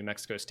at New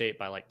Mexico State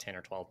by like 10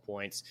 or 12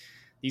 points.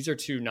 These are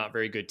 2 not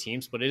very good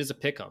teams, but it is a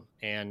pick 'em,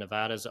 and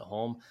Nevada's at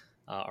home.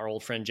 Our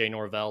old friend Jay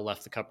Norvell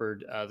left the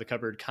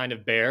cupboard kind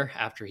of bare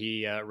after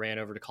he ran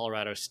over to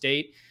Colorado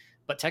State.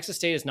 But Texas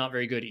State is not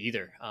very good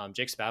either.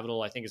 Jake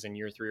Spavital, I think, is in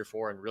year 3 or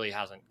 4 and really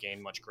hasn't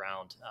gained much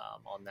ground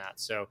on that.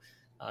 So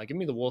give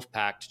me the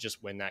Wolfpack to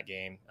just win that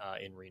game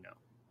in Reno.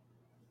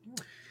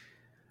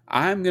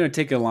 I'm going to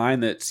take a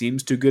line that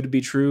seems too good to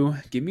be true.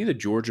 Give me the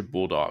Georgia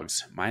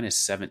Bulldogs,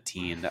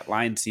 -17. That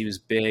line seems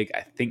big.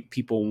 I think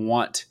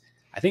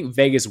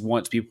Vegas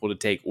wants people to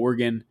take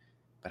Oregon,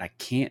 but I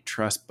can't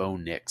trust Bo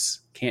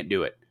Nix. Can't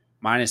do it.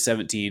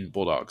 -17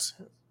 Bulldogs.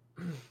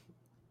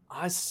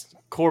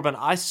 Corbin,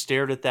 I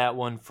stared at that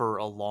one for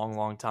a long,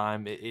 long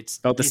time.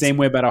 Felt the same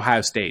way about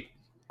Ohio State.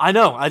 I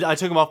know. I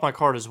took them off my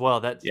card as well.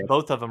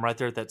 Both of them right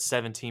there at that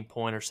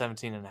 17-point or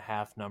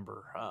 17.5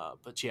 number.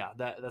 But yeah,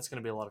 that's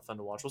going to be a lot of fun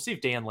to watch. We'll see if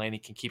Dan Lanning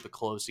can keep it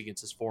close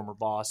against his former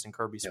boss and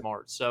Kirby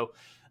Smart. So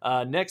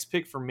next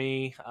pick for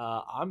me,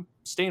 I'm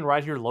staying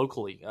right here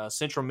locally.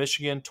 Central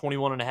Michigan,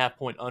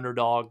 21.5-point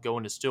underdog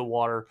going to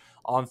Stillwater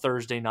on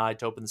Thursday night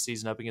to open the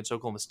season up against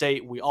Oklahoma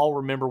State. We all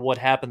remember what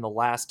happened the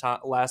last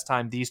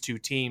time these 2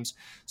 teams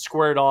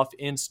squared off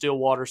in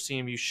Stillwater.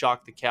 CMU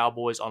shocked the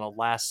Cowboys on a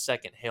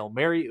last-second Hail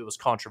Mary. It was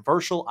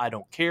controversial. I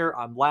don't care.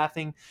 I'm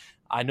laughing.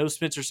 I know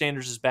Spencer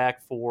Sanders is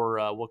back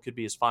for what could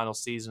be his final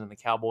season, and the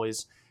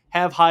Cowboys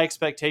have high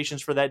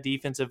expectations for that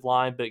defensive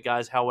line. But,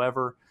 guys,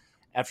 however,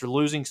 after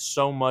losing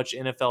so much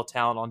NFL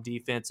talent on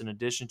defense in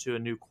addition to a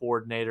new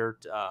coordinator,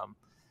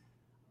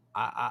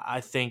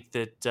 I think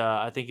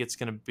it's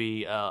going to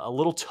be a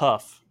little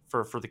tough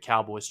for the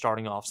Cowboys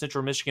starting off.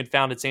 Central Michigan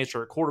found its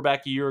answer at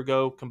quarterback a year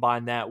ago.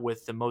 Combine that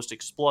with the most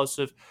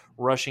explosive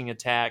rushing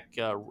attack,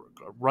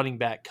 running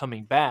back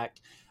coming back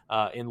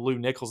in Lou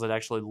Nichols that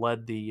actually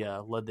led the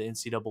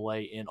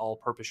NCAA in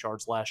all-purpose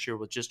yards last year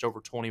with just over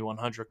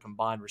 2,100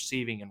 combined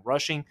receiving and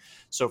rushing.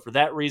 So for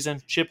that reason,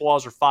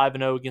 Chippewas are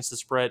 5-0 against the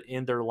spread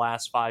in their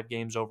last 5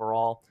 games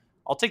overall.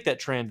 I'll take that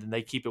trend, and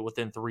they keep it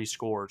within 3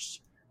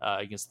 scores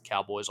against the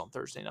Cowboys on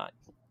Thursday night.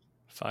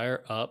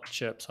 Fire up,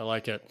 Chips. I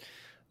like it.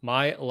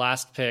 My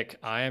last pick,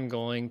 I am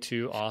going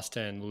to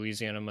Austin.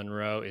 Louisiana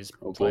Monroe is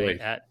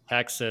playing at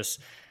Texas.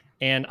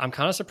 And I'm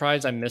kind of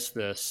surprised I missed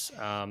this.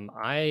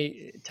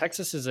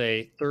 Texas is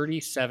a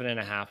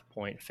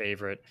 37.5-point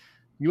favorite.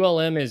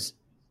 ULM is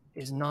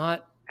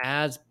not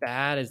as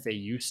bad as they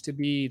used to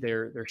be.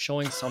 They're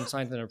showing some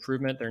signs of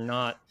improvement.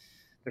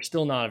 They're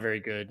still not a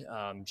very good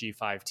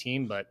G5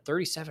 team, but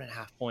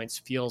 37.5 points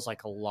feels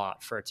like a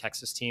lot for a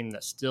Texas team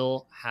that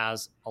still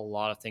has a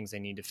lot of things they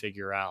need to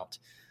figure out.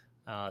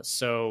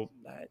 So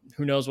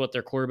who knows what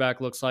their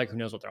quarterback looks like? Who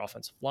knows what their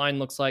offensive line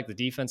looks like? The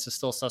defense is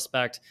still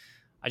suspect.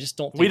 I just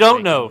don't think we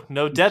don't know.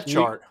 No depth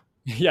chart.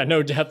 Yeah,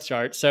 no depth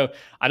chart. So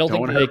I don't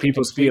think they can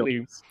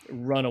completely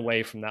run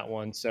away from that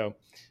one. So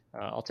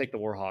I'll take the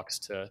Warhawks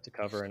to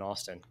cover in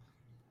Austin.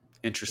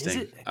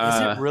 Interesting. Is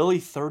it really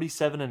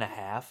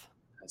 37.5?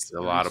 That's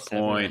a lot of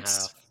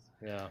points.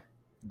 Yeah.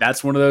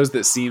 That's one of those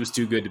that seems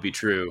too good to be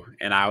true,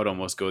 and I would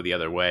almost go the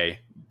other way.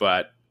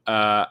 But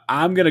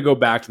I'm going to go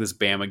back to this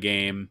Bama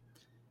game.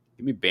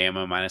 Give me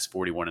Bama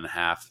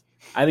 -41.5.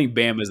 I think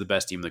Bama is the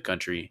best team in the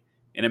country,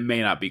 and it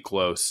may not be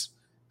close.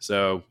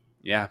 So,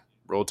 yeah,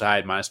 roll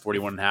Tide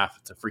 -41.5.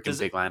 It's a freaking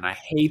big line. I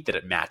hate that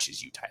it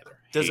matches you, Tyler.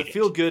 Does it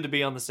feel good to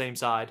be on the same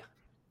side?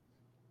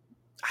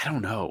 I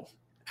don't know.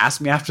 Ask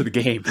me after the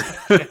game.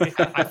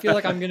 I feel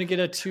like I'm going to get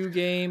a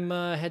 2-game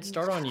head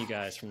start on you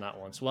guys from that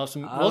one. So we'll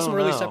have some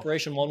early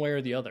separation one way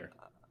or the other.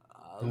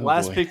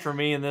 Last pick for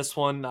me in this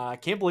one. I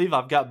can't believe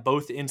I've got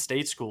both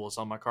in-state schools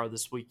on my card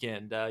this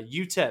weekend.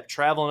 UTEP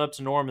traveling up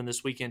to Norman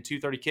this weekend,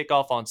 2:30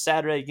 kickoff on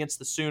Saturday against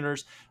the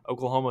Sooners.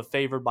 Oklahoma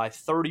favored by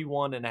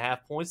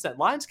 31.5 points. That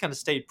line's kind of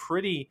stayed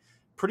pretty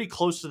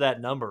close to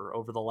that number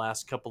over the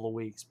last couple of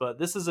weeks. But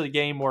this is a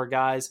game where,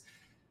 guys,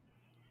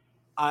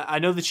 I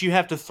know that you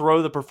have to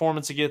throw the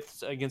performance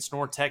against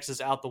North Texas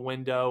out the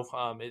window.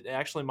 It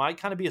actually might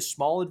kind of be a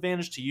small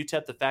advantage to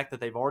UTEP, the fact that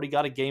they've already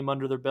got a game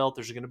under their belt.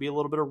 There's going to be a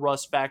little bit of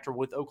rust factor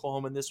with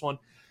Oklahoma in this one.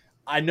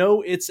 I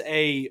know it's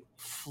a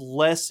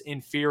less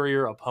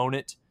inferior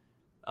opponent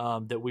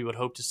that we would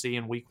hope to see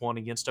in Week 1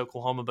 against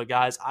Oklahoma, but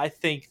guys, I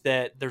think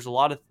that there's a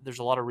lot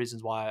of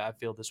reasons why I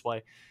feel this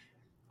way.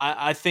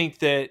 I think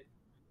that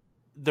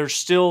there's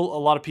still a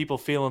lot of people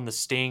feeling the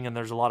sting, and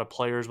there's a lot of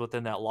players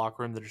within that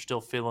locker room that are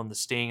still feeling the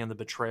sting and the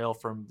betrayal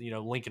from,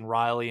 Lincoln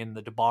Riley and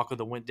the debacle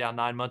that went down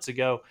 9 months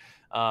ago.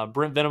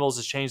 Brent Venables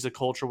has changed the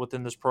culture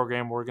within this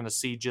program. We're going to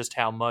see just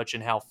how much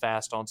and how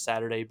fast on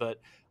Saturday,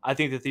 but I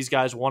think that these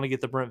guys want to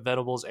get the Brent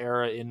Venables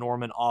era in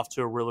Norman off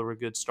to a really, really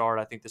good start.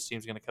 I think this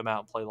team's going to come out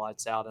and play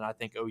lights out, and I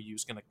think OU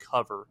is going to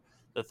cover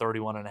the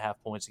 31.5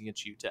 points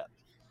against UTEP.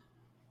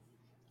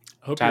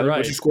 Hope Tyler, you're right.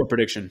 what's your score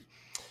prediction?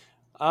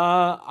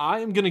 I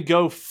am going to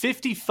go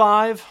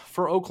 55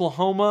 for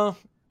Oklahoma,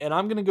 and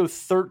I'm going to go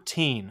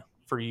 13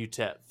 for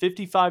UTEP.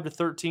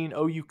 55-13,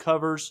 OU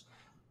covers.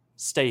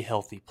 Stay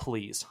healthy,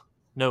 please.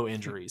 No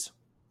injuries.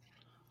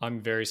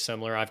 I'm very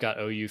similar. I've got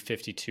OU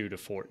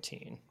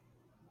 52-14.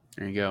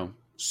 There you go.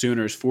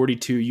 Sooners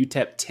 42,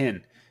 UTEP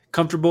 10.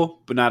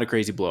 Comfortable, but not a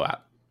crazy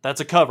blowout. That's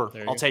a cover.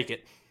 I'll take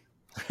it.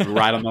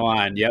 Right on the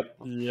line. Yep.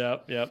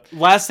 Yep.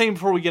 Last thing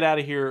before we get out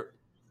of here,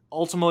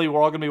 ultimately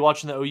we're all going to be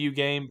watching the OU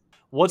game.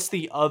 What's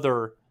the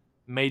other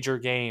major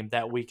game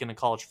that weekend in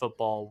college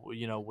football,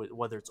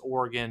 whether it's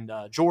Oregon,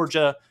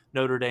 Georgia,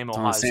 Notre Dame,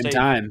 Ohio State?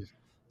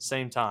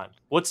 Same time.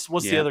 What's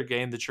the other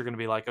game that you're going to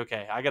be like,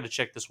 okay, I got to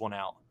check this one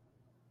out?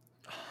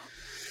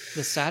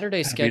 The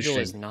Saturday schedule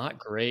is not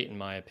great, in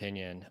my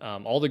opinion.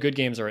 All the good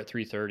games are at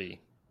 3:30.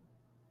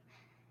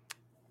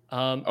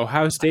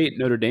 Ohio State,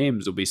 Notre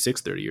Dame's will be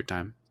 6:30 your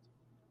time.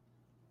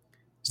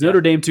 Is Notre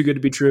Dame too good to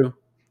be true?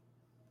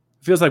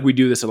 It feels like we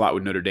do this a lot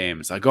with Notre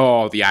Dame. It's like,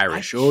 the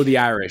Irish. The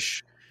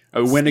Irish.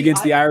 A win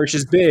against the Irish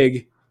is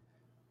big.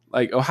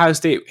 Like, Ohio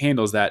State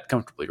handles that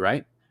comfortably,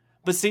 right?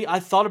 But see,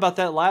 I thought about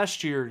that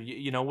last year,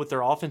 with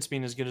their offense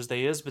being as good as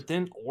they is, but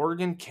then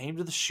Oregon came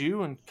to the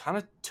shoe and kind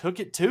of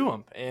took it to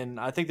them. And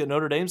I think that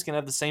Notre Dame's going to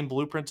have the same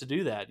blueprint to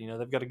do that.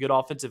 They've got a good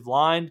offensive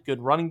line,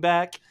 good running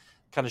back,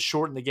 kind of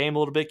shorten the game a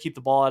little bit, keep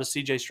the ball out of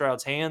C.J.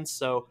 Stroud's hands.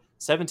 So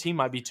 17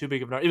 might be too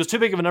big of a number. It was too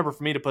big of a number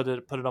for me to put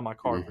it on my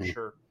card for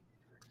sure.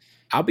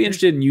 I'll be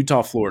interested in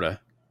Utah,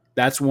 Florida.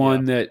 That's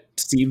one that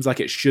seems like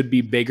it should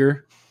be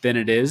bigger than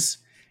it is.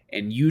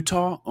 And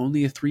Utah,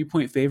 only a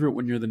 3-point favorite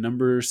when you're the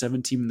number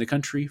 7 team in the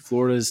country.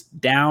 Florida's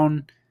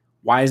down.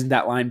 Why isn't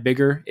that line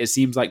bigger? It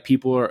seems like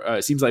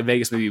it seems like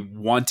Vegas may be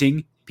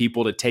wanting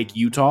people to take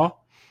Utah,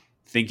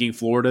 thinking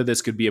Florida,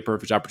 this could be a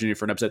perfect opportunity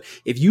for an upset.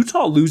 If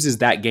Utah loses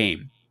that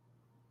game,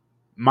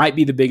 might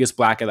be the biggest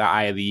black of the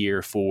eye of the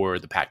year for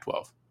the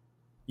Pac-12.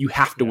 You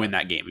have to win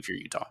that game if you're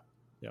Utah.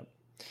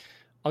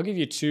 I'll give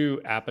you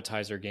 2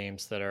 appetizer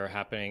games that are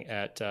happening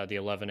at the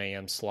 11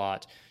 a.m.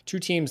 slot. 2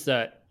 teams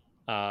that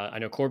I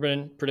know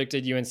Corbin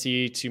predicted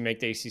UNC to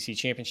make the ACC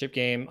championship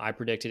game. I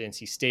predicted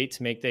NC State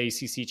to make the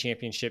ACC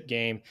championship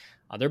game.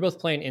 They're both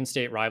playing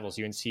in-state rivals,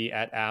 UNC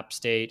at App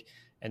State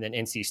and then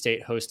NC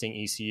State hosting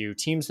ECU,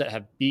 teams that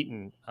have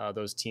beaten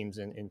those teams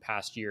in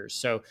past years.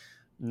 So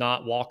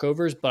not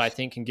walkovers, but I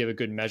think can give a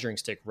good measuring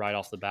stick right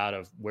off the bat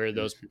of where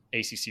those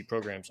ACC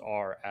programs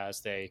are as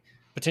they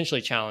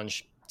potentially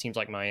challenge teams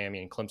like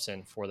Miami and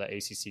Clemson for the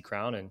ACC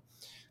crown and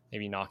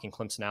maybe knocking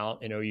Clemson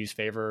out in OU's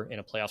favor in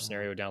a playoff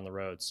scenario down the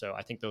road. So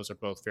I think those are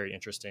both very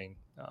interesting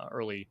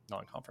early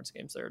non-conference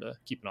games there to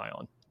keep an eye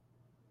on.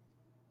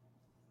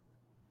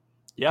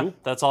 Yeah, cool.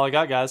 That's all I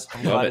got, guys.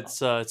 I'm glad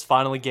it's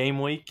finally game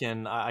week,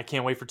 and I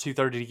can't wait for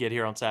 2:30 to get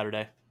here on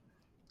Saturday.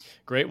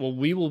 Great. Well,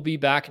 we will be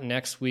back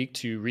next week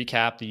to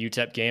recap the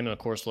UTEP game and, of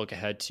course, look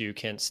ahead to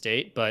Kent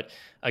State. But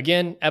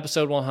again,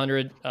 episode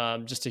 100,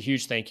 just a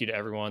huge thank you to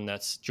everyone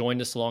that's joined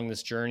us along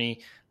this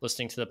journey,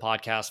 listening to the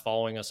podcast,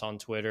 following us on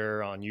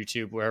Twitter, on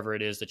YouTube, wherever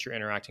it is that you're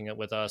interacting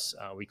with us.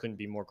 We couldn't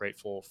be more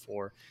grateful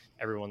for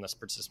everyone that's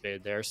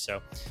participated there.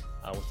 So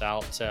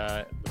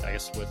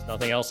with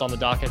nothing else on the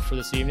docket for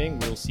this evening,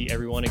 we'll see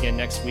everyone again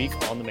next week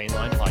on the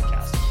Mainline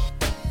Podcast.